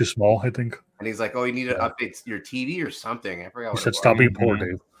 Oh, it's too small, I think. And he's like, oh, you need to update your TV or something. I forgot. He What said, "Stop being poor,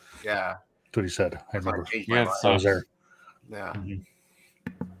 Dave." Yeah, that's what he said. I remember. I was there. Yeah,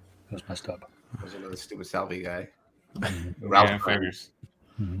 that was messed up. It was another stupid Salvi guy. Yeah, figures.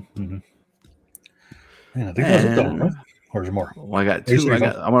 Man, I think that's it though, right? Or is there more? Well, I got 2. I'm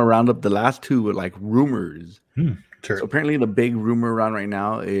gonna round up the last 2 with like rumors. Sure. So apparently, the big rumor around right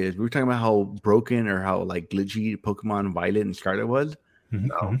now is we were talking about how broken or how like glitchy Pokemon Violet and Scarlet was.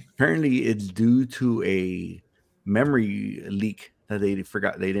 Apparently, it's due to a memory leak that they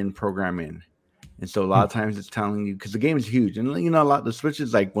forgot they didn't program in, and so a lot of times it's telling you because the game is huge, and a lot the Switch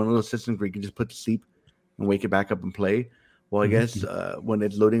is like one of those systems where you can just put to sleep and wake it back up and play. Well, I guess when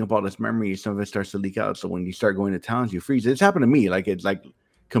it's loading up all this memory, some of it starts to leak out. So when you start going to towns, you freeze. It's happened to me. Like it's like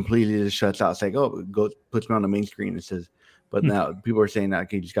completely just shuts out. It's like, oh, it puts me on the main screen. It says, but now people are saying that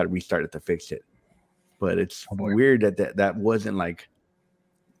okay, you just got to restart it to fix it. But it's weird that wasn't like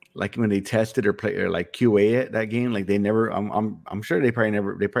when they tested or play or like QA it that game. Like they never. I'm sure they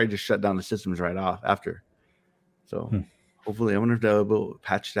probably just shut down the systems right off after. So hopefully, I wonder if they'll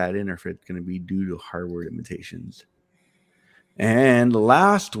patch that in or if it's going to be due to hardware limitations. And the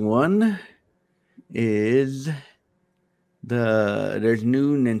last one is there's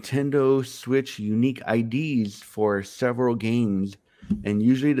new Nintendo Switch unique IDs for several games, and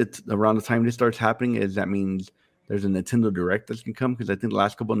usually around the time this starts happening is that means there's a Nintendo Direct that's gonna come because I think the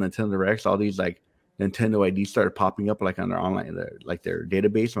last couple of Nintendo Directs, all these like Nintendo IDs started popping up like on their online their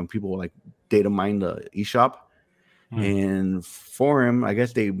database when people like data mine the eShop, and for him, I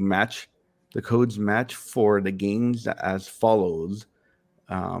guess they match. The codes match for the games as follows: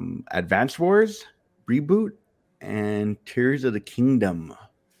 Advance Wars, Reboot, and Tears of the Kingdom.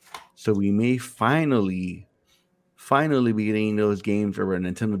 So we may finally be getting those games over a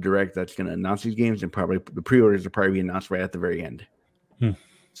Nintendo Direct that's going to announce these games, and probably the pre-orders will probably be announced right at the very end.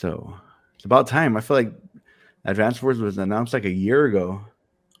 So it's about time. I feel like Advance Wars was announced like a year ago,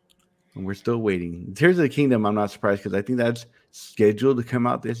 and we're still waiting. Tears of the Kingdom, I'm not surprised because I think that's scheduled to come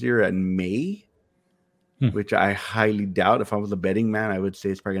out this year in May, which I highly doubt. If I was a betting man, I would say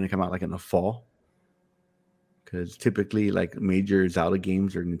it's probably going to come out like in the fall, because typically like major Zelda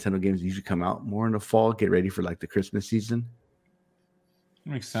games or Nintendo games usually come out more in the fall, get ready for like the Christmas season.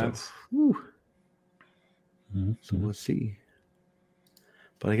 Makes sense. So we'll see.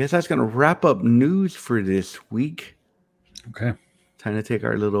 But I guess that's going to wrap up news for this week. Okay. Time to take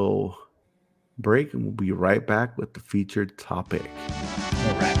our little break, and we'll be right back with the featured topic.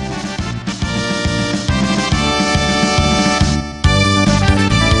 All right.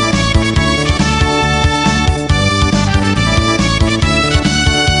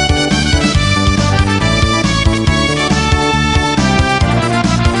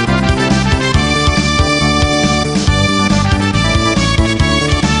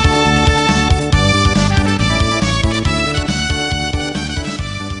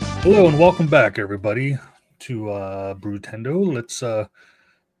 Hello and welcome back, everybody, to Brutendo. Let's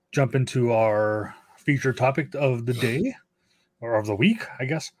jump into our feature topic of the day, or of the week, I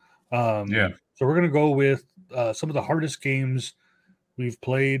guess. So we're going to go with some of the hardest games we've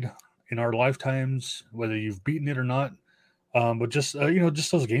played in our lifetimes, whether you've beaten it or not. But just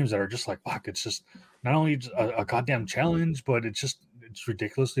just those games that are just like, fuck, it's just not only a goddamn challenge, but it's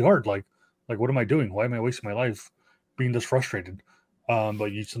ridiculously hard. Like what am I doing? Why am I wasting my life being this frustrated?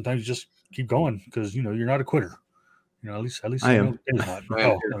 But you sometimes just keep going because you're not a quitter. At least I am. Not.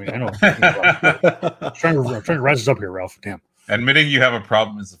 Oh, I mean, I know. I'm trying to rise us up here, Ralph. Damn. Admitting you have a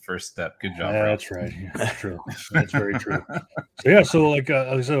problem is the first step. Good job. That's right. Yeah, that's true. That's very true. So yeah, so like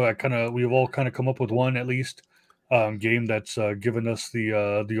I said, we've all kind of come up with one at least game that's given us the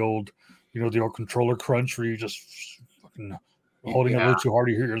old the old controller crunch where you just fucking holding it a little too hard.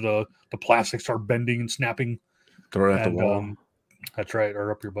 You hear the plastic start bending and snapping. Throw it at the wall. That's right,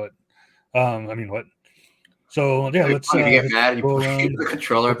 or up your butt. I mean, what? So yeah, Like, let's funny to get mad and go you around shoot the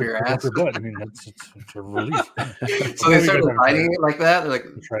controller up your up ass. your butt. I mean, it's a relief. So they You guys started haven't writing tried it like that. Like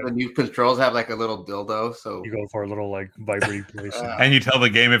That's right. the new controls have like a little dildo. So You go for a little like vibrating place. And you tell the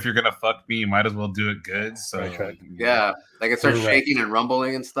game if you're gonna fuck me, you might as well do it good. So Right. yeah, like it starts You're right. shaking and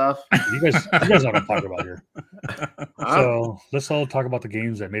rumbling and stuff. You guys know what I'm talking about here. Huh? So let's all talk about the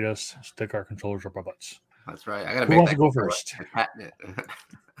games that made us stick our controllers up our butts. That's right. I gotta Who make wants that to go controller first? and patent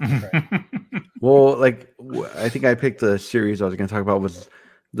it. Well, like I think I picked the series I was going to talk about was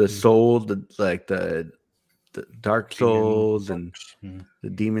the Soul, the Dark Souls and Mm. the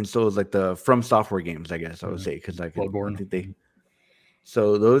Demon Souls, like the From Software games, I guess I would say, because like Bloodborne. I think they.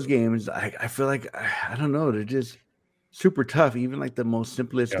 So those games, I feel like I don't know, they're just super tough. Even like the most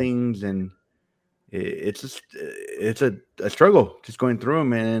simplest Yeah. things, and it's a struggle just going through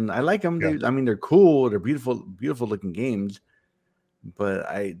them. And I like them. Yeah. I mean, they're cool. They're beautiful looking games. But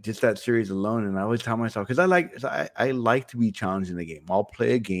I just that series alone, and I always tell myself because I like to be challenged in the game. I'll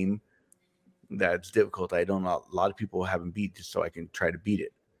play a game that's difficult. A lot of people haven't beat just so I can try to beat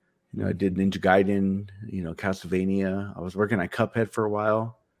it. You know, I did Ninja Gaiden, Castlevania. I was working on Cuphead for a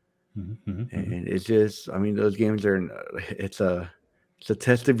while, Mm-hmm. and it's just, I mean, those games are it's a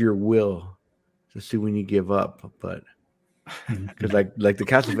test of your will to see when you give up. But because like the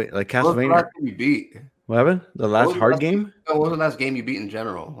Castlevania, What was the last game you beat? what happened? The last was the hard last game? What was the last game you beat in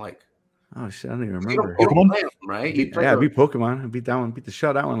general? Like, Oh shit, I don't even you remember. don't Pokemon? play them, right? You play Yeah, I them- beat Pokemon. I beat that one. Beat the shit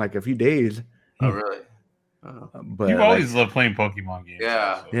out of that one like a few days. Oh, really? Oh. But You've like, always loved playing Pokemon games.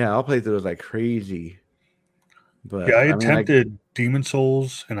 Yeah. so. yeah, I'll play through those like crazy. But Yeah, I mean, like, attempted Demon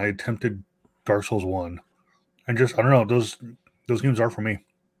Souls and I attempted Dark Souls 1. And just I don't know, those games are for me.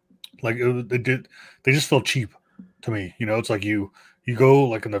 Like they just feel cheap to me. It's like you go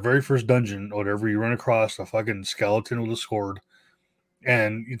like in the very first dungeon or whatever, you run across a fucking skeleton with a sword,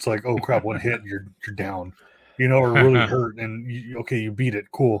 and it's like, oh crap, one hit, you're down. Or really hurt, and you beat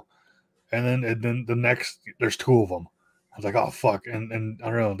it, cool. And then the next, there's two of them. I was like, oh fuck, and I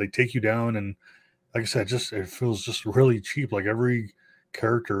don't know, they take you down, and like I said, it feels just really cheap. Like every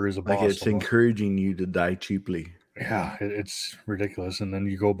character is a boss. like it's almost. encouraging you to die cheaply. Yeah, it's ridiculous. And then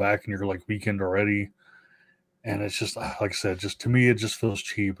you go back and you're like weakened already, and it's just like I said, just to me, it just feels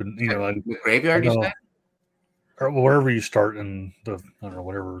cheap. And The graveyard, you said? or wherever you start in the I don't know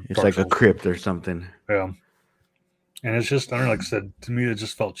whatever. It's Dark like a Souls. crypt or something. Yeah. And it's just I don't know, like I said, to me it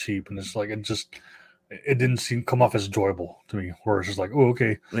just felt cheap, and it's like it didn't come off as enjoyable to me. Where it's just like, oh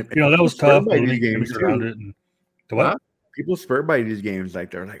okay, Like, that was people swear tough. by But these games games around too. it and the what? Huh? People swear by these games,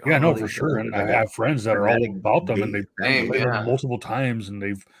 like they're like, Yeah, oh, no, they- for sure. And I like have friends that are all dramatic about them, and they Same, played yeah. them multiple times, and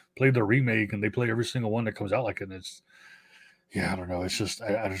they've played the remake, and they play every single one that comes out like it. And it's, I don't know. It's just,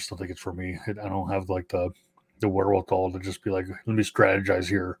 I just don't think it's for me. I don't have like the wherewithal to just be like, let me strategize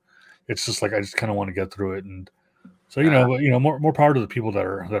here. It's just like I just kind of want to get through it, and so more power to the people that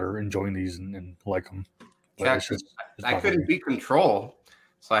are enjoying these and like them. But Yeah, it's just, it's I not for couldn't me. beat Control,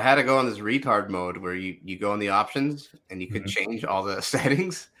 so I had to go on this retard mode where you go in the options and you could Mhm. change all the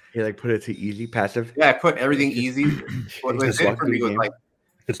settings. You like put it to easy, passive. Yeah, I put everything easy. What You it just did walk for through me the was game. like,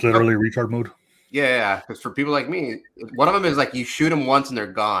 It's literally retard mode. yeah, because for people like me, one of them is like you shoot them once and they're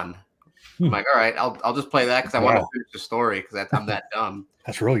gone. I'm Hmm. like, all right, I'll just play that because I want to Wow. finish the story because I'm that dumb.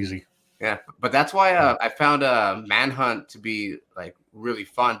 That's real easy. Yeah, but that's why I found Manhunt to be like really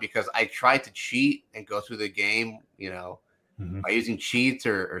fun because I tried to cheat and go through the game, Mhm. by using cheats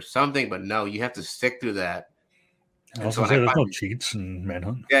or something, but no, you have to stick through that. I was so gonna when say I there's no finally- cheats in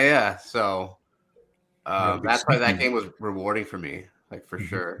Manhunt. Yeah. So Yeah, big that's why that sneaky. game was rewarding for me, like for Mhm,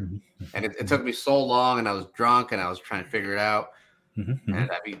 sure. mhm, And it took me so long, and I was drunk, and I was trying to figure it out. mhm, mhm. And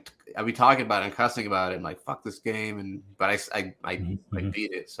I'd be talking about it and cussing about it, and like fuck this game, but I Mhm.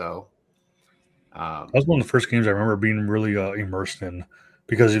 beat it. So That was one of the first games I remember being really immersed in,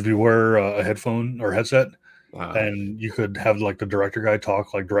 because if you wear a headphone or headset, and you could have like the director guy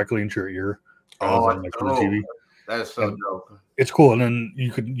talk like directly into your ear, rather than, like through the TV. that is so And- dope. It's cool, and then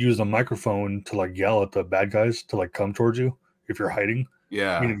you could use the microphone to like yell at the bad guys to like come towards you if you're hiding.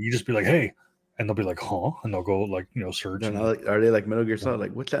 Yeah, You just be like, "Hey," and they'll be like, "Huh?" and they'll go like search. Then And, are they like Metal Gear Solid?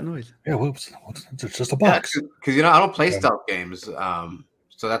 Like, what's that noise? yeah, what's it's just a yeah, box. because I don't play Yeah. stealth games.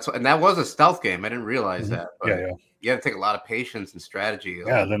 So that was a stealth game. I didn't realize Mhm. that. But Yeah. you had to take a lot of patience and strategy.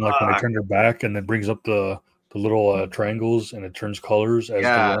 Yeah, then like when they fuck. turn their back and it brings up the little triangles and it turns colors as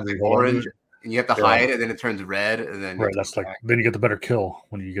Yeah, the it's like hold on to orange, it. and you have to Yeah. hide it, and then it turns red, and then you Right, have to that's go like back. then you get the better kill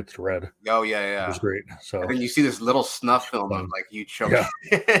when you get to the red. Oh yeah. It's great. So And then you see this little snuff film of like you choke. Yeah.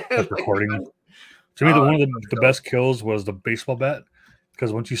 Like, recording. To me, one of the dope. best kills was the baseball bat,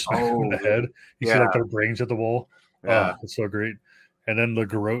 because once you smack them in the Oh, head, you see yeah. like their brains at the wall. Yeah. Oh, it's so great. and then the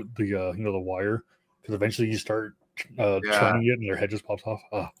garrote, the wire, because eventually you start turning it and their head just pops off.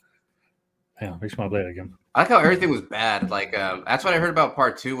 Yeah, makes my blade again. I like how everything was bad. Like that's what I heard about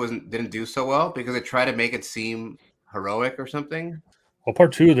part 2 didn't do so well because they tried to make it seem heroic or something. Well,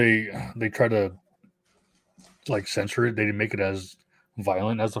 part 2 they try to like censor it. They didn't make it as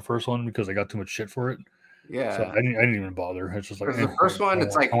violent as the first one because they got too much shit for it. Yeah, so I didn't even bother. It's just like the first one.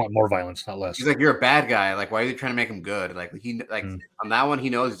 It's like I want more violence, not less. He's like, you're a bad guy. Like, why are you trying to make him good? Like on that one, he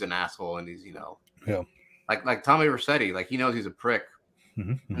knows he's an asshole, and he's yeah. Like Tommy Vercetti, like he knows he's a prick,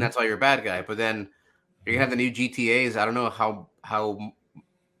 and that's why you're a bad guy. But then you have the new GTAs. I don't know how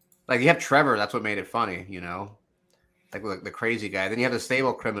like you have Trevor. That's what made it funny, like the crazy guy. Then you have the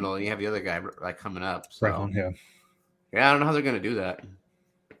stable criminal, and you have the other guy like coming up. So right, yeah, I don't know how they're gonna do that.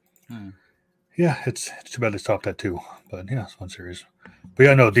 Yeah, it's too bad they stopped that too. But yeah, it's fun series. But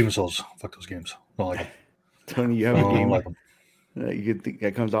yeah, no, Demon Souls. Fuck those games. Don't like them. Tony, you have a game like them. You could think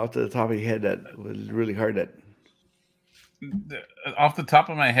that comes off the top of your head that was really hard off the top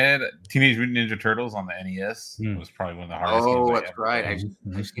of my head, Teenage Mutant Ninja Turtles on the NES was probably one of the hardest games. Oh, that's right.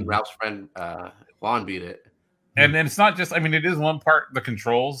 I've seen Ralph's friend Juan beat it. And it's not just, it is one part, the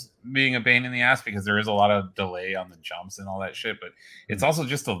controls being a pain in the ass because there is a lot of delay on the jumps and all that shit, but it's also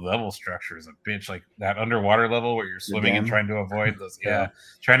just the level structure is a bitch. Like that underwater level where you're swimming and trying to avoid those,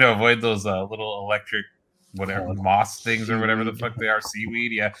 trying to avoid those little electric, whatever, moss things or whatever the fuck they are,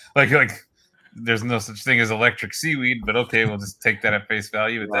 seaweed. Yeah. Like there's no such thing as electric seaweed, but okay, we'll just take that at face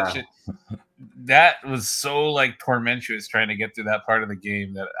value with that shit. That was so like tormentuous trying to get through that part of the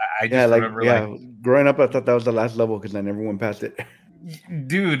game that I just remember growing up I thought that was the last level because I never went past it.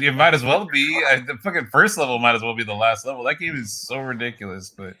 Dude, it might as well be. The fucking first level might as well be the last level. That game is so ridiculous,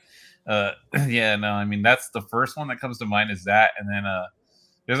 but that's the first one that comes to mind is that, and then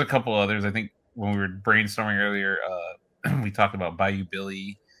there's a couple others. I think when we were brainstorming earlier, we talked about Bayou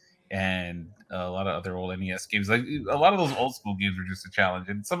Billy and a lot of other old NES games. Like a lot of those old school games were just a challenge,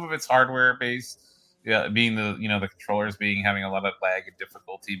 and some of it's hardware based. Yeah, being the controllers having a lot of lag and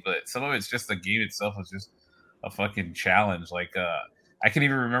difficulty, but some of it's just the game itself was just a fucking challenge. Like I can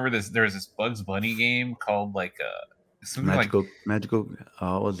even remember this. There was this Bugs Bunny game called like something magical.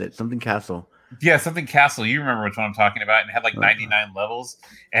 Was it something Castle? Yeah, something Castle. You remember which one I'm talking about? And it had like 99 levels,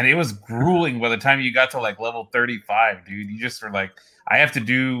 and it was grueling by the time you got to like level 35, dude. You just were like, I have to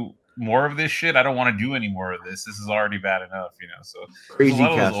do more of this shit. I don't want to do any more of this. This is already bad enough, So Crazy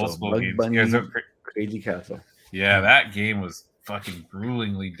Castle, Crazy Castle. Yeah, that game was fucking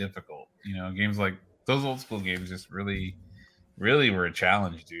gruelingly difficult. Games like those old school games just really, really were a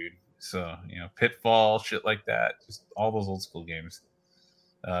challenge, dude. So Pitfall, shit like that. Just all those old school games.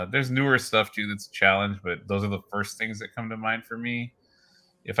 There's newer stuff too that's a challenge, but those are the first things that come to mind for me.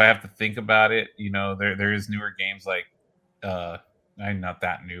 If I have to think about it, there is newer games like not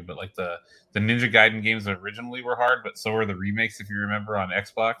that new, but like the Ninja Gaiden games originally were hard, but so were the remakes, if you remember, on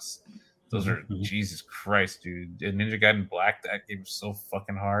Xbox. Those are Jesus Christ, dude. And Ninja Gaiden Black, that game is so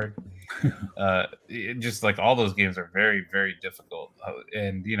fucking hard. Just like all those games are very, very difficult.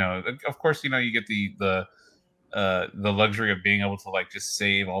 And of course, you get the luxury of being able to like just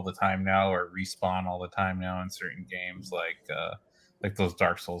save all the time now or respawn all the time now in certain games, like those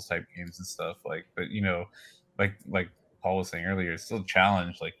Dark Souls type games and stuff. Like, but like Paul was saying earlier, it's still a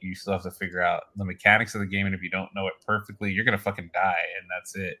challenge. Like you still have to figure out the mechanics of the game, and if you don't know it perfectly, you're gonna fucking die, and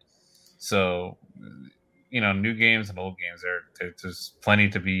that's it. So, new games and old games there's plenty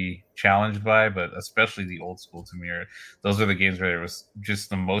to be challenged by, but especially the old school to me those are the games where it was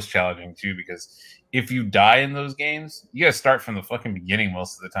just the most challenging too, because if you die in those games, you gotta start from the fucking beginning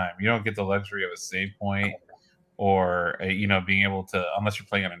most of the time. You don't get the luxury of a save point or being able to, unless you're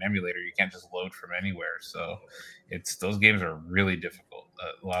playing on an emulator, you can't just load from anywhere. So those games are really difficult.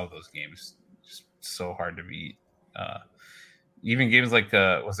 A lot of those games just so hard to beat. Even games like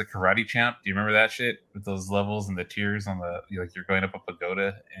was it Karate Champ? Do you remember that shit with those levels and the tiers on you're going up a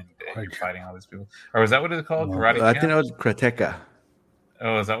pagoda and you're fighting all these people? Or was that what it's called? Karate Champ? I think that was Karateka.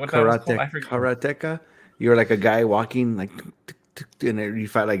 Oh, is that what that was called? Karateka. You're like a guy walking like, and you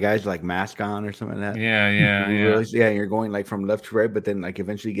fight like guys like mask on or something like that. Yeah. You're going like from left to right, but then like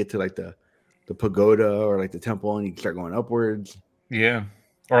eventually you get to like the pagoda or like the temple, and you start going upwards. Yeah,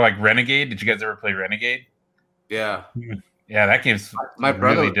 or like Renegade. Did you guys ever play Renegade? Yeah. Yeah, that game's my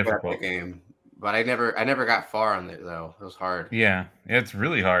brother really difficult. That game, but I never got far on it though. It was hard. Yeah, it's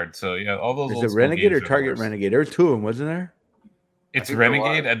really hard. So yeah, all those. Is it Renegade or Target Renegade? There were two of them, wasn't there? It's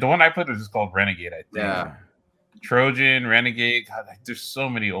Renegade. The one I played was just called Renegade, I think. Yeah. Trojan, Renegade. God, there's so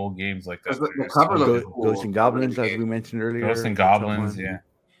many old games like that. The cover looks cool. Ghosts and Goblins, as we mentioned earlier. Ghosts and Goblins, yeah.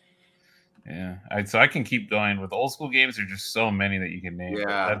 Yeah. So I can keep going with old school games. There's just so many that you can name.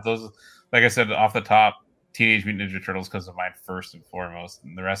 Yeah. Those, like I said, off the top, Teenage Mutant Ninja Turtles because of mine first and foremost,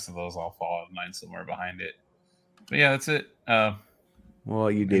 and the rest of those all fall out of mine somewhere behind it. But yeah, that's it.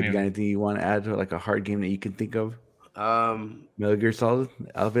 Well, you Dave, you got anything you want to add to like a hard game that you can think of? Metal Gear Solid,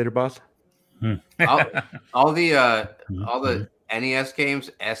 Elevator Boss. All the NES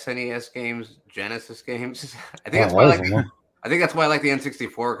games, SNES games, Genesis games. I think that's why I like the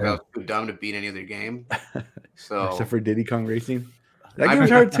N64 because I was too dumb to beat any other game. So except for Diddy Kong Racing, that game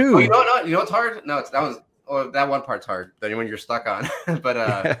was hard too. Oh, you know what's hard? No, that one part's hard. The one you're stuck on.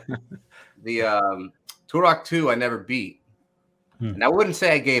 But the Turok 2 I never beat. And I wouldn't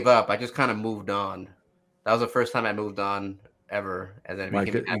say I gave up. I just kind of moved on. That was the first time I moved on ever. And then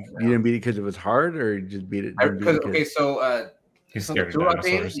you didn't beat it because it was hard, or you just beat it? He's the Turok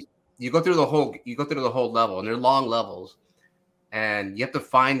games, you go through the whole level, and they're long levels, and you have to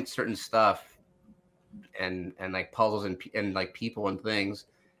find certain stuff, and like puzzles and like people and things.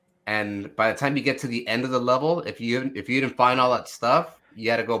 And by the time you get to the end of the level, if you didn't find all that stuff, you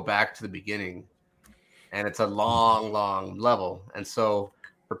had to go back to the beginning. And it's a long, long level. And so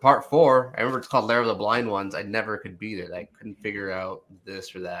for part 4, I remember it's called Lair of the Blind Ones. I never could beat it. I couldn't figure out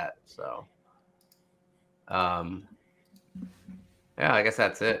this or that. So, yeah, I guess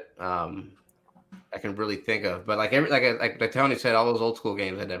that's it. I can really think of, but like Tony said, all those old school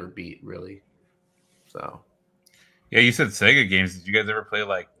games I never beat really. So, yeah, you said Sega games. Did you guys ever play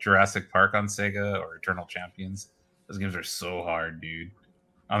like Jurassic Park on Sega or Eternal Champions? Those games are so hard, dude.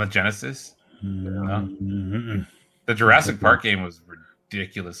 On the Genesis. The Jurassic Park game was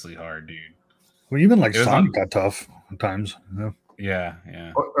ridiculously hard, dude. Well, even like Sonic got tough at times. Yeah.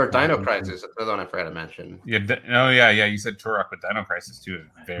 Or Dino Crisis. That's the one I forgot to mention. Yeah. You said Turok, but Dino Crisis too is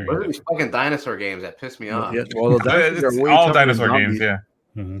very. What are these fucking dinosaur games that piss me off? Yeah, well, it's all dinosaur games. Yeah.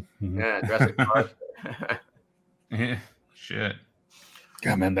 Yeah, Jurassic Park. Yeah. Shit.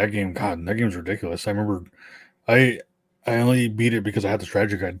 Yeah, man, that game's ridiculous. I remember, I only beat it because I had the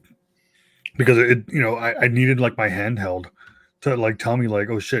strategy guide. Because I needed like my handheld to like tell me like,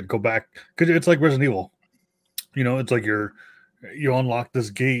 oh shit, go back, because it's like Resident Evil. It's like you unlock this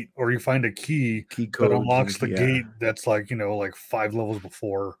gate or you find a key that unlocks the gate that's like like 5 levels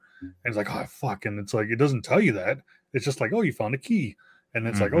before, and it's like, oh fuck, and it's like it doesn't tell you that. It's just like, oh, you found a key, and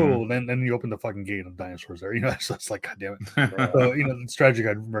it's like, oh, then you open the fucking gate and dinosaurs there. So it's like, god damn it. So the strategy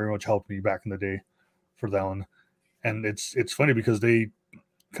guide very much helped me back in the day for that one, and it's funny because they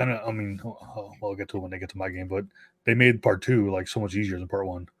kind of, I mean, I'll get to it when they get to my game, but they made part 2 like so much easier than part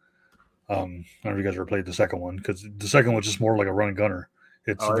 1. I don't know if you guys ever played the second one, because the second one's just more like a run and gunner.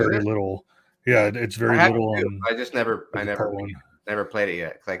 It's very little. Yeah, it's very little. I just never played it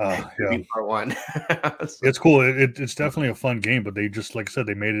yet. Like part 1. It's cool. It's definitely a fun game, but they just, like I said,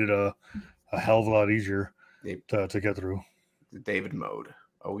 they made it a hell of a lot easier to get through. The David mode.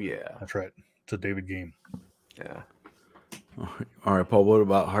 Oh yeah, that's right. It's a David game. Yeah. All right, Paul, what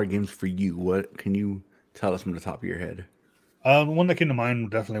about hard games for you? What can you tell us from the top of your head? The one that came to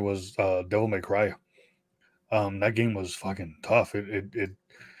mind definitely was Devil May Cry. That game was fucking tough. It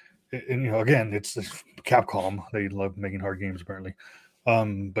again, it's Capcom. They love making hard games apparently.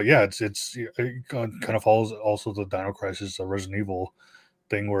 But yeah, it kind of follows also the Dino Crisis, Resident Evil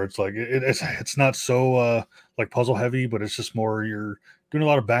thing, where it's like it's not so like puzzle heavy, but it's just more you're doing a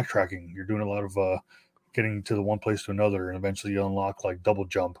lot of backtracking. You're doing a lot of getting to the one place to another, and eventually you unlock like double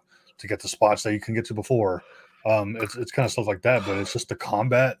jump to get to spots that you can get to before. It's kind of stuff like that, but it's just the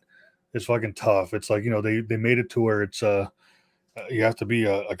combat is fucking tough. It's like, they made it to where it's you have to be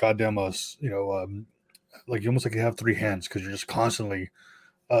a goddamn like you almost like you have 3 hands, because you're just constantly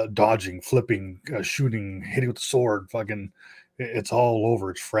dodging, flipping, shooting, hitting with the sword. Fucking, it's all over.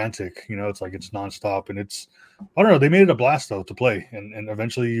 It's frantic. It's like it's nonstop, and it's, I don't know. They made it a blast though to play, and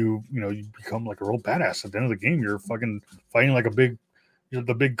eventually you become like a real badass. At the end of the game, you're fucking fighting like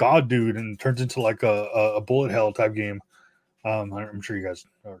the big god dude, and it turns into like a bullet hell type game. I'm sure you guys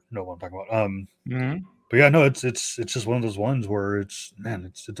know what I'm talking about. But yeah, no, it's just one of those ones where it's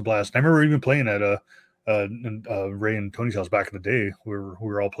a blast. I remember even playing at Ray and Tony's house back in the day. We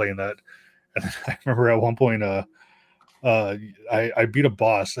were all playing that, and I remember at one point I beat a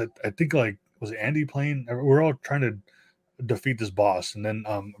boss. I think like, was it Andy playing? We were all trying to defeat this boss, and then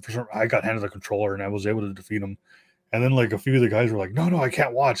I got handed the controller and I was able to defeat him. And then like a few of the guys were like, no, I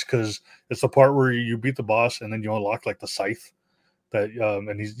can't watch, because it's the part where you beat the boss and then you unlock like the scythe that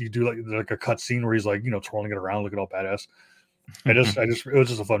and you do like a cut scene where he's like twirling it around looking all badass. It was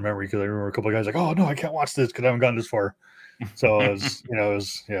just a fun memory, because I remember a couple of guys like, oh no, I can't watch this because I haven't gotten this far. So it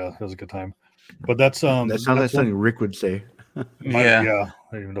was a good time. But that sounds like something Rick would say. Yeah,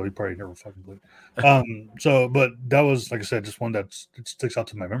 even though he probably never fucking played. So, but that was, like I said, just one that sticks out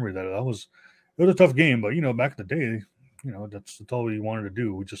to my memory. It was a tough game, but back in the day, that's all we wanted to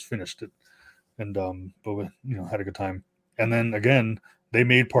do. We just finished it, and but we, had a good time. And then again, they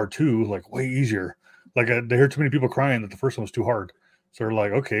made part 2 like way easier. Like they heard too many people crying that the first one was too hard, so they're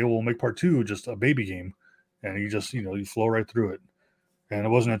like, okay, we'll make part 2 just a baby game, and you just you flow right through it. And it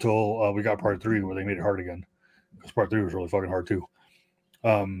wasn't until we got part 3 where they made it hard again, because part 3 was really fucking hard too.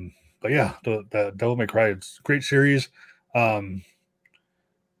 But yeah, the Devil May Cry, it's a great series. And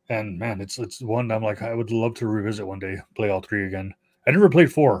man, it's one I'm like, I would love to revisit one day, play all 3 again. I never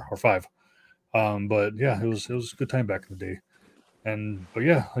played 4 or 5. But yeah, it was a good time back in the day. But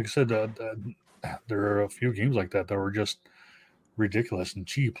yeah, like I said, there are a few games like that were just ridiculous and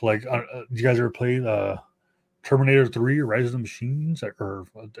cheap. Like, you guys ever play Terminator 3 Rise of the Machines? Or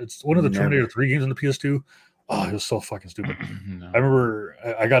it's one of the Terminator 3 games on the PS2. Oh, it was so fucking stupid. No. I remember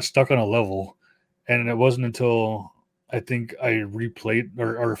I got stuck on a level, and it wasn't until I think I replayed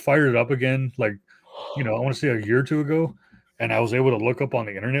or fired it up again, like, I want to say a year or 2 ago, and I was able to look up on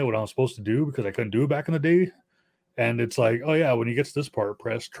the internet what I was supposed to do, because I couldn't do it back in the day. And it's like, oh yeah, when you get to this part,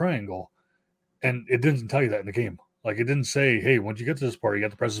 press triangle. And it didn't tell you that in the game. Like, it didn't say, hey, once you get to this part, you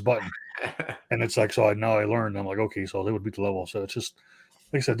got to press this button. And it's like, so now I learned. I'm like, okay, so they would beat the level. So it's just,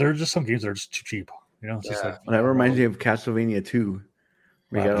 like I said, there are just some games that are just too cheap. It's just like, that reminds me of Castlevania 2.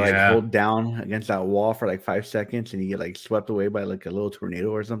 Where you gotta hold down against that wall for like 5 seconds, and you get like swept away by like a little tornado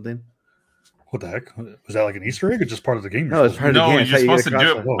or something. What the heck? Was that like an Easter egg or just part of the game? No, it's part of the game. You're supposed to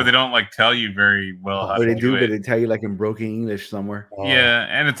do it, but they don't like tell you very well how to do it. But they tell you like in broken English somewhere. Yeah,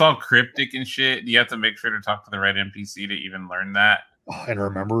 and it's all cryptic and shit. You have to make sure to talk to the right NPC to even learn that. And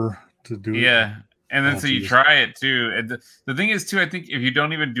remember to do it. Yeah, and then you try it too. And the thing is too, I think if you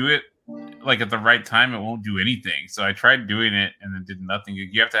don't even do it like at the right time, it won't do anything. So I tried doing it and it did nothing.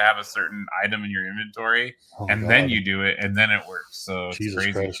 You have to have a certain item in your inventory, and then you do it, and then it works. So it's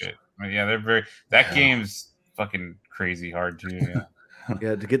crazy Christ. Shit. But yeah, they're game's fucking crazy hard too. Yeah.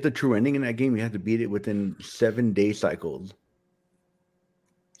 Yeah, to get the true ending in that game, you have to beat it within 7 day cycles.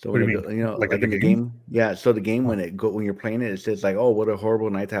 So when like in the game, yeah. So the game when you're playing it says like, oh, what a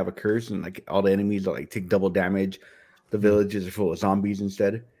horrible night to have a curse, and like all the enemies are like take double damage. The villages are full of zombies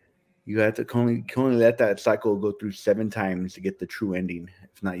instead. You have to only let that cycle go through 7 times to get the true ending.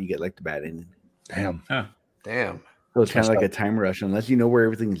 If not, you get like the bad ending. Damn. Huh. Damn. So it's kind of like a time rush unless you know where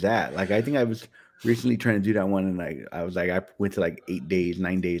everything's at. Like I think I was recently trying to do that one, and I was like, I went to like 8 days,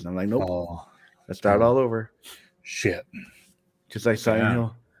 9 days. I'm like, nope. Let's start all over. Shit. Just like Silent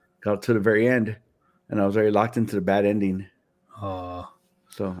Hill. Got to the very end, and I was already locked into the bad ending. So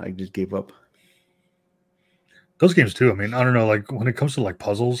I just gave up. Those games too. I mean, I don't know. Like when it comes to like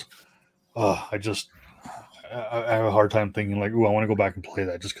puzzles, I have a hard time thinking like, "Ooh, I want to go back and play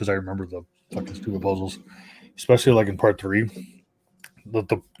that," just because I remember the fucking stupid puzzles, especially like in part 3. I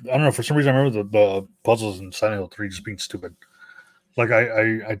don't know, for some reason I remember the puzzles in Silent Hill 3 just being stupid. Like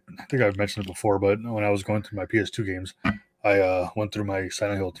I think I've mentioned it before, but when I was going through my PS2 games, I went through my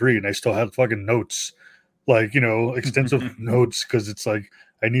Silent Hill 3 and I still had fucking notes, like extensive notes, because it's like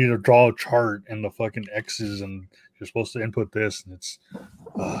I needed to draw a chart and the fucking X's, and you're supposed to input this, and it's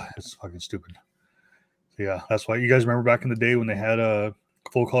fucking stupid. So yeah, that's why you guys remember back in the day when they had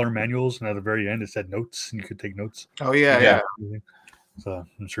full color manuals, and at the very end it said notes, and you could take notes. Oh yeah. So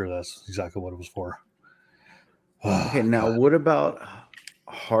I'm sure that's exactly what it was for. Okay, now what about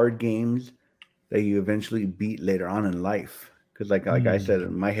hard games that you eventually beat later on in life? Because like I said,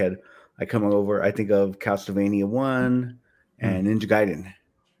 in my head, I think of Castlevania 1 and Ninja Gaiden.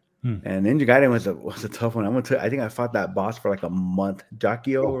 And Ninja Gaiden was a tough one. I think I fought that boss for like a month,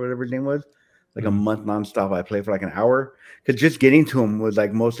 Jakio or whatever his name was. Like a month nonstop. I played for like an hour. Because just getting to him was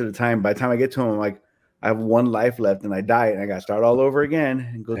like most of the time. By the time I get to him, I'm like, I have 1 life left and I die, and I got to start all over again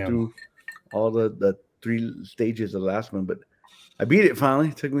and go through all the 3 stages of the last one. But I beat it finally.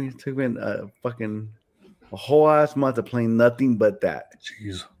 It took me a whole ass month of playing nothing but that.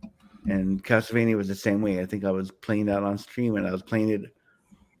 Jeez. And Castlevania was the same way. I think I was playing that on stream, and I was playing it.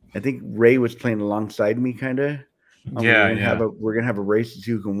 I think Ray was playing alongside me, kind of. We're gonna have a race to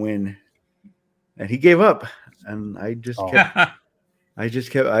see who can win. And he gave up, and I just kept. I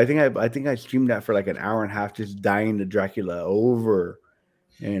think I streamed that for like an hour and a half, just dying to Dracula over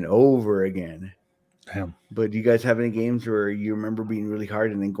and over again. Damn. But do you guys have any games where you remember being really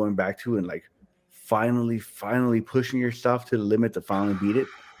hard and then going back to it and like finally pushing yourself to the limit to finally beat it?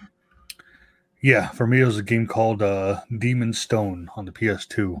 Yeah, for me it was a game called Demon Stone on the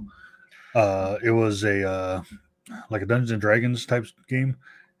PS2. It was a like a Dungeons and Dragons type game,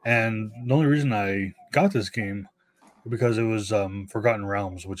 and the only reason I got this game because it was Forgotten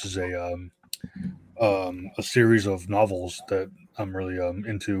Realms, which is a series of novels that I'm really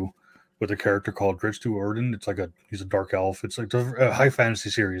into, with a character called Dritz Orden. It's like he's a dark elf. It's like a high fantasy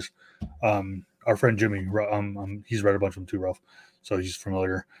series. Our friend Jimmy, he's read a bunch of them too, Ralph, so he's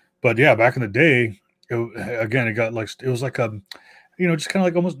familiar. But yeah, back in the day, it got like, it was like a, just kind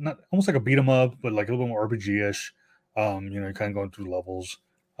of like almost like a beat 'em up, but like a little bit more RPG ish. Kind of going through levels.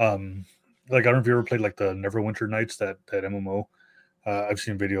 Like, I don't know if you ever played like the Neverwinter Nights, that MMO. I've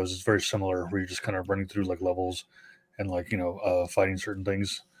seen videos. It's very similar, where you're just kind of running through like levels and like fighting certain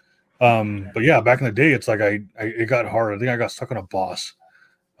things. But yeah, back in the day, it's like it got hard. I think I got stuck on a boss,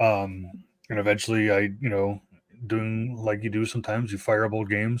 and eventually doing like you do sometimes, you fire up old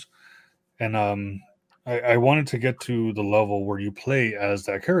games, and I wanted to get to the level where you play as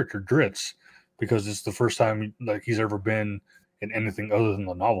that character Dritz, because it's the first time like he's ever been in anything other than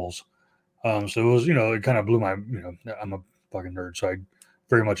the novels. So it was, it kind of blew my, I'm a fucking nerd, so I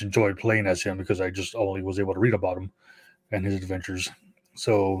very much enjoyed playing as him, because I just only was able to read about him and his adventures.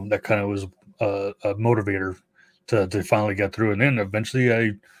 So that kind of was a motivator to finally get through. And then eventually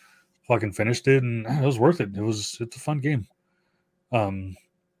I fucking finished it, and it was worth it. It's a fun game. And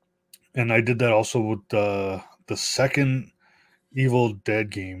I did that also with the second Evil Dead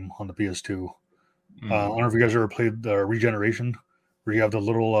game on the PS2. I don't know if you guys ever played Regeneration, where you have the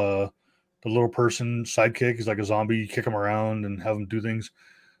little person sidekick. He's like a zombie. You kick him around and have him do things.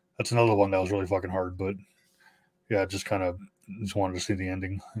 That's another one that was really fucking hard. But yeah, just wanted to see the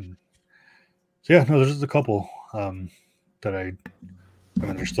ending. And so yeah, no, there's just a couple that I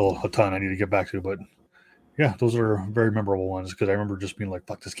mean, there's still a ton I need to get back to, but yeah, those are very memorable ones, because I remember just being like,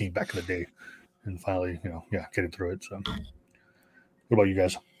 fuck this game back in the day, and finally, getting through it. So what about you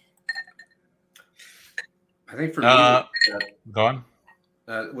guys? I think for me, go on.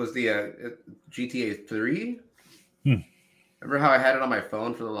 Was the GTA 3. Remember how I had it on my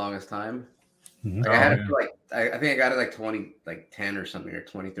phone for the longest time? Mm-hmm. Like I had it for I think I got it like 2010 or something, or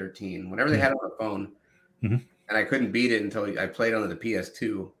 2013. Whenever they had it on the phone, and I couldn't beat it until I played on the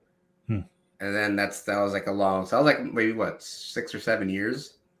PS2. And then that was like so that was like maybe 6 or 7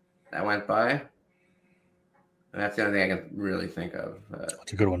 years that went by. And that's the only thing I can really think of.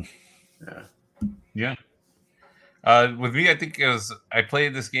 That's a good one. Yeah. With me, I think I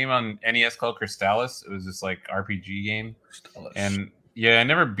played this game on NES called Crystalis. It was this like RPG game. Crystalis. And yeah, I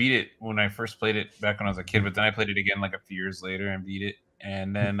never beat it when I first played it back when I was a kid, but then I played it again like a few years later and beat it.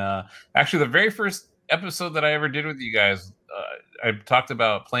 And then actually the very first episode that I ever did with you guys, I talked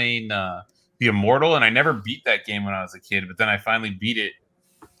about playing The Immortal, and I never beat that game when I was a kid, but then I finally beat it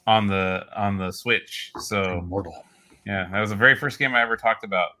on the Switch. So Immortal. Yeah, that was the very first game I ever talked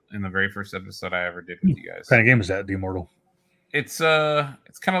about in the very first episode I ever did with you guys. What kind of game is that, The Immortal? It's kind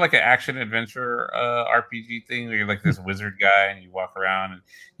of like an action adventure RPG thing, where you're like this wizard guy and you walk around and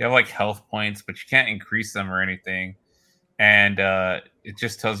you have like health points, but you can't increase them or anything. And it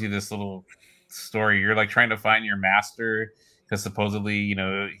just tells you this little story. You're like trying to find your master, because supposedly,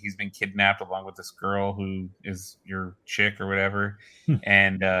 he's been kidnapped along with this girl who is your chick or whatever.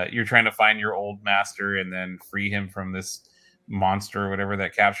 And you're trying to find your old master and then free him from this monster or whatever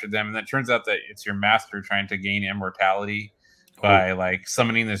that captured them. And then it turns out that it's your master trying to gain immortality by like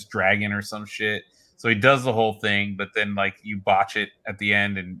summoning this dragon or some shit. So he does the whole thing, but then like you botch it at the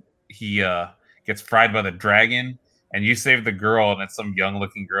end, and he gets fried by the dragon. And you save the girl, and it's some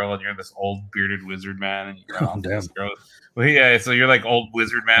young-looking girl, and you're this old bearded wizard man, and you're off this girl. Well, yeah, so you're like old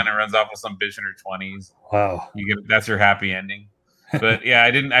wizard man and runs off with some bitch in her 20s. Wow, that's your happy ending. But yeah,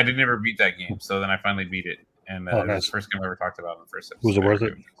 I didn't ever beat that game, so then I finally beat it, and it was the first game I ever talked about in the first episode. Was it worth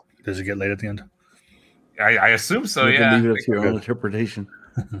it? Does it get laid at the end? I assume so. Yeah, leave it to your own interpretation.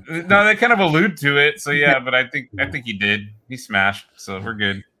 No, they kind of allude to it, so yeah. But I think he did. He smashed, so we're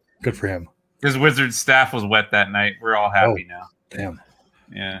good. Good for him. His wizard staff was wet that night. We're all happy now. Damn.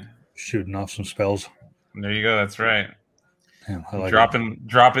 Yeah. Shooting off some spells. There you go. That's right. Damn, I like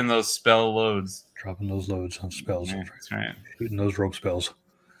dropping those spell loads. Dropping those loads on spells. Yeah, that's right. Shooting those rope spells.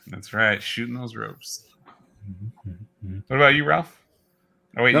 That's right. Shooting those ropes. Mm-hmm. What about you, Ralph?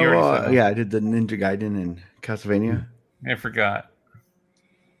 Oh wait, you already said yeah, I did the Ninja Gaiden in Castlevania. I forgot.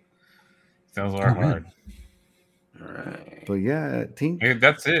 Those are hard. All right. But yeah, I think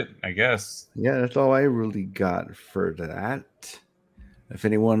that's it, I guess. Yeah, that's all I really got for that. If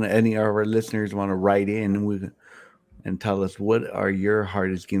any of our listeners want to write in and tell us what are your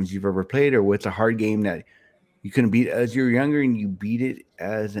hardest games you've ever played, or what's a hard game that you couldn't beat as you're younger and you beat it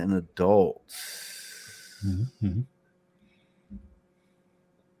as an adult. Mm-hmm.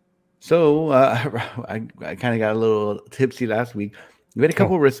 So I kind of got a little tipsy last week. We had a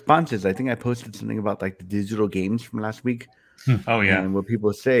couple of responses. I think I posted something about like the digital games from last week. Oh yeah. And what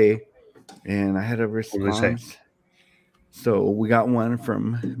people say, and I had a What do they say? response. So we got one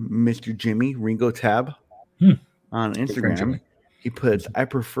from Mr. Jimmy Ringo Tab on friend Instagram. Jimmy. He puts, "I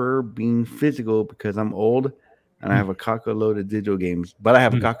prefer being physical because I'm old and I have a cock-a-load of digital games. But I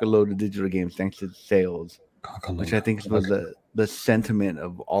have a cock-a-load of digital games thanks to sales." Which I think was the sentiment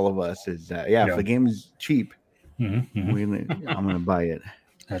of all of us is that if the game is cheap, I'm gonna buy it.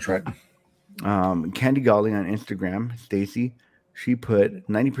 That's right. Candy Golly on Instagram, Stacy, she put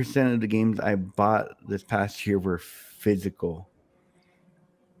 90% of the games I bought this past year were physical.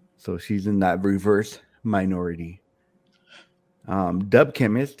 So she's in that reverse minority. Dub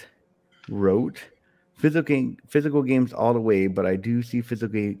Chemist wrote, physical games all the way, but I do see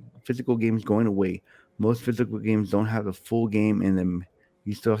physical games going away. Most physical games don't have the full game in them.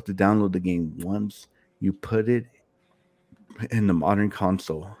 You still have to download the game once you put it in the modern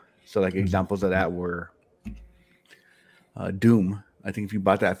console. So like examples of that were Doom. I think if you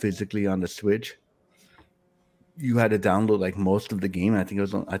bought that physically on the Switch, you had to download like most of the game. I think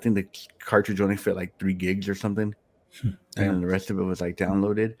the cartridge only fit like 3 gigs or something. And then the rest of it was like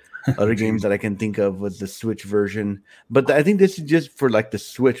downloaded. Other games that I can think of was the Switch version. But I think this is just for like the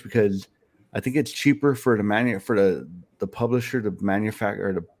Switch because I think it's cheaper for the publisher to manufacture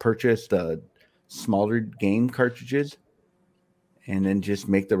or to purchase the smaller game cartridges and then just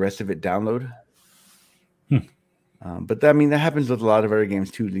make the rest of it download. But I mean that happens with a lot of other games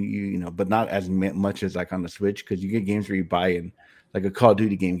too, you know, but not as much as like on the Switch because you get games where you buy in like a Call of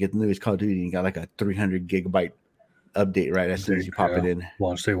Duty game, get the newest Call of Duty, and you got like a 300 gigabyte update right as soon as you pop it in.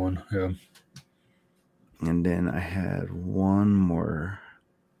 Launch day one, yeah. And then I had one more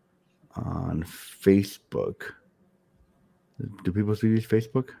on Facebook. Do people still use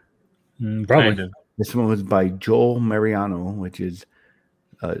Facebook? Probably. This one was by Joel Mariano, which is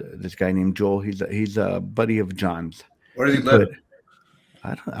this guy named Joel. He's a buddy of John's. Where does he live?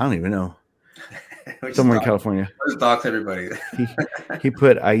 I don't even know. Somewhere in California. Just dox everybody. He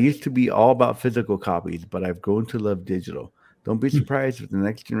put, "I used to be all about physical copies, but I've grown to love digital. Don't be surprised if the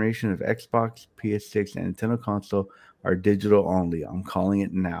next generation of Xbox, PS6, and Nintendo console are digital only. I'm calling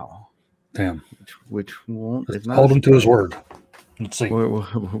it now." Damn. Which won't. It's not Hold him to his word. Let's see.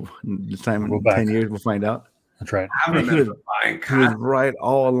 This time in 10 years, we'll find out. That's right. I remember buying He was right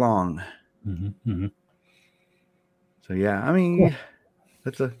all along. So yeah, I mean,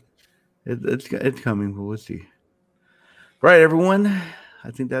 it's coming, but we'll see. Right, everyone. I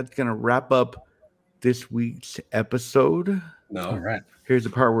think that's gonna wrap up this week's episode. No. All right. Here's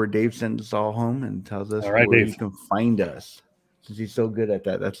the part where Dave sends us all home and tells us All right, where Dave. you can find us. Since he's so good at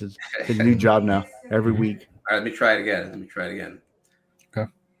that. That's his new job now. Every week. All right, let me try it again.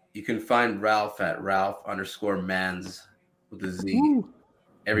 Okay. You can find Ralph at Ralph_Mans with a Z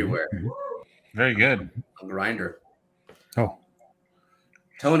everywhere. Very good. On Grindr. Oh.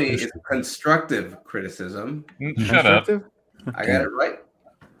 Tony is constructive criticism. Shut up. I got it right.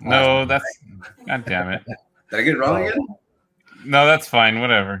 No, that's God damn it. Did I get it wrong again? No, that's fine.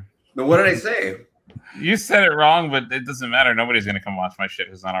 Whatever. But what did I say? You said it wrong, but it doesn't matter. Nobody's gonna come watch my shit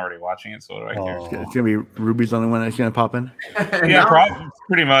who's not already watching it. So what do I care? It's gonna be Ruby's the only one that's gonna pop in. Yeah, probably,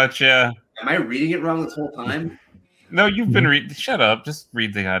 pretty much. Yeah. Am I reading it wrong this whole time? No, you've been reading. Shut up. Just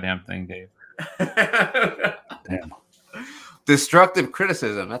read the goddamn thing, Dave. Damn. Destructive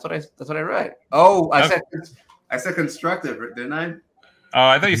criticism. That's what I write. Oh, I said constructive, didn't I? Oh,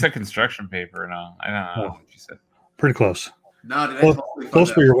 I thought you said construction paper. No, I don't know what you said. Pretty close. No, dude, Close,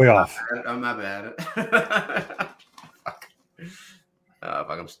 close, but you're way off. I'm not bad. Fuck. Fuck,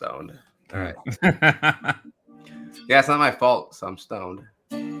 I'm stoned. All right. Yeah, it's not my fault, so I'm stoned.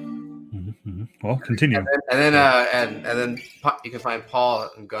 Well, continue. And then you can find Paul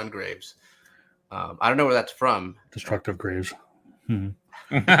and Gungraves. I don't know where that's from. Destructive Graves.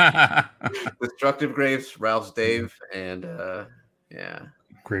 Destructive Graves, Ralph's Dave, and yeah.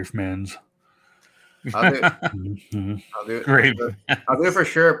 Grave Mans. I'll do it. Great. I'll do it for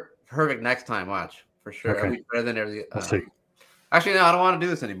sure. Perfect next time. Watch for sure. Okay. I'll be better than every. Let's see. Actually, no, I don't want to do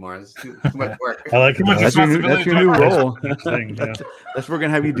this anymore. It's too much work. I like it. That's your new role. Thing, yeah. That's what we're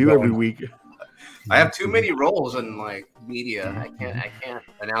gonna have you do every week. I have too many roles in like media. I can't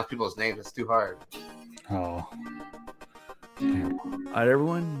announce people's names. It's too hard. Oh. All right,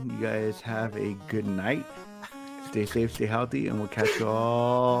 everyone. You guys have a good night. Stay safe, stay healthy, and we'll catch you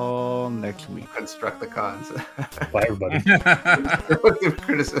all next week. Construct the cons. Bye, everybody.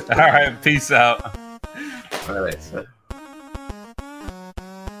 Criticism. All right. Peace out. All right. So.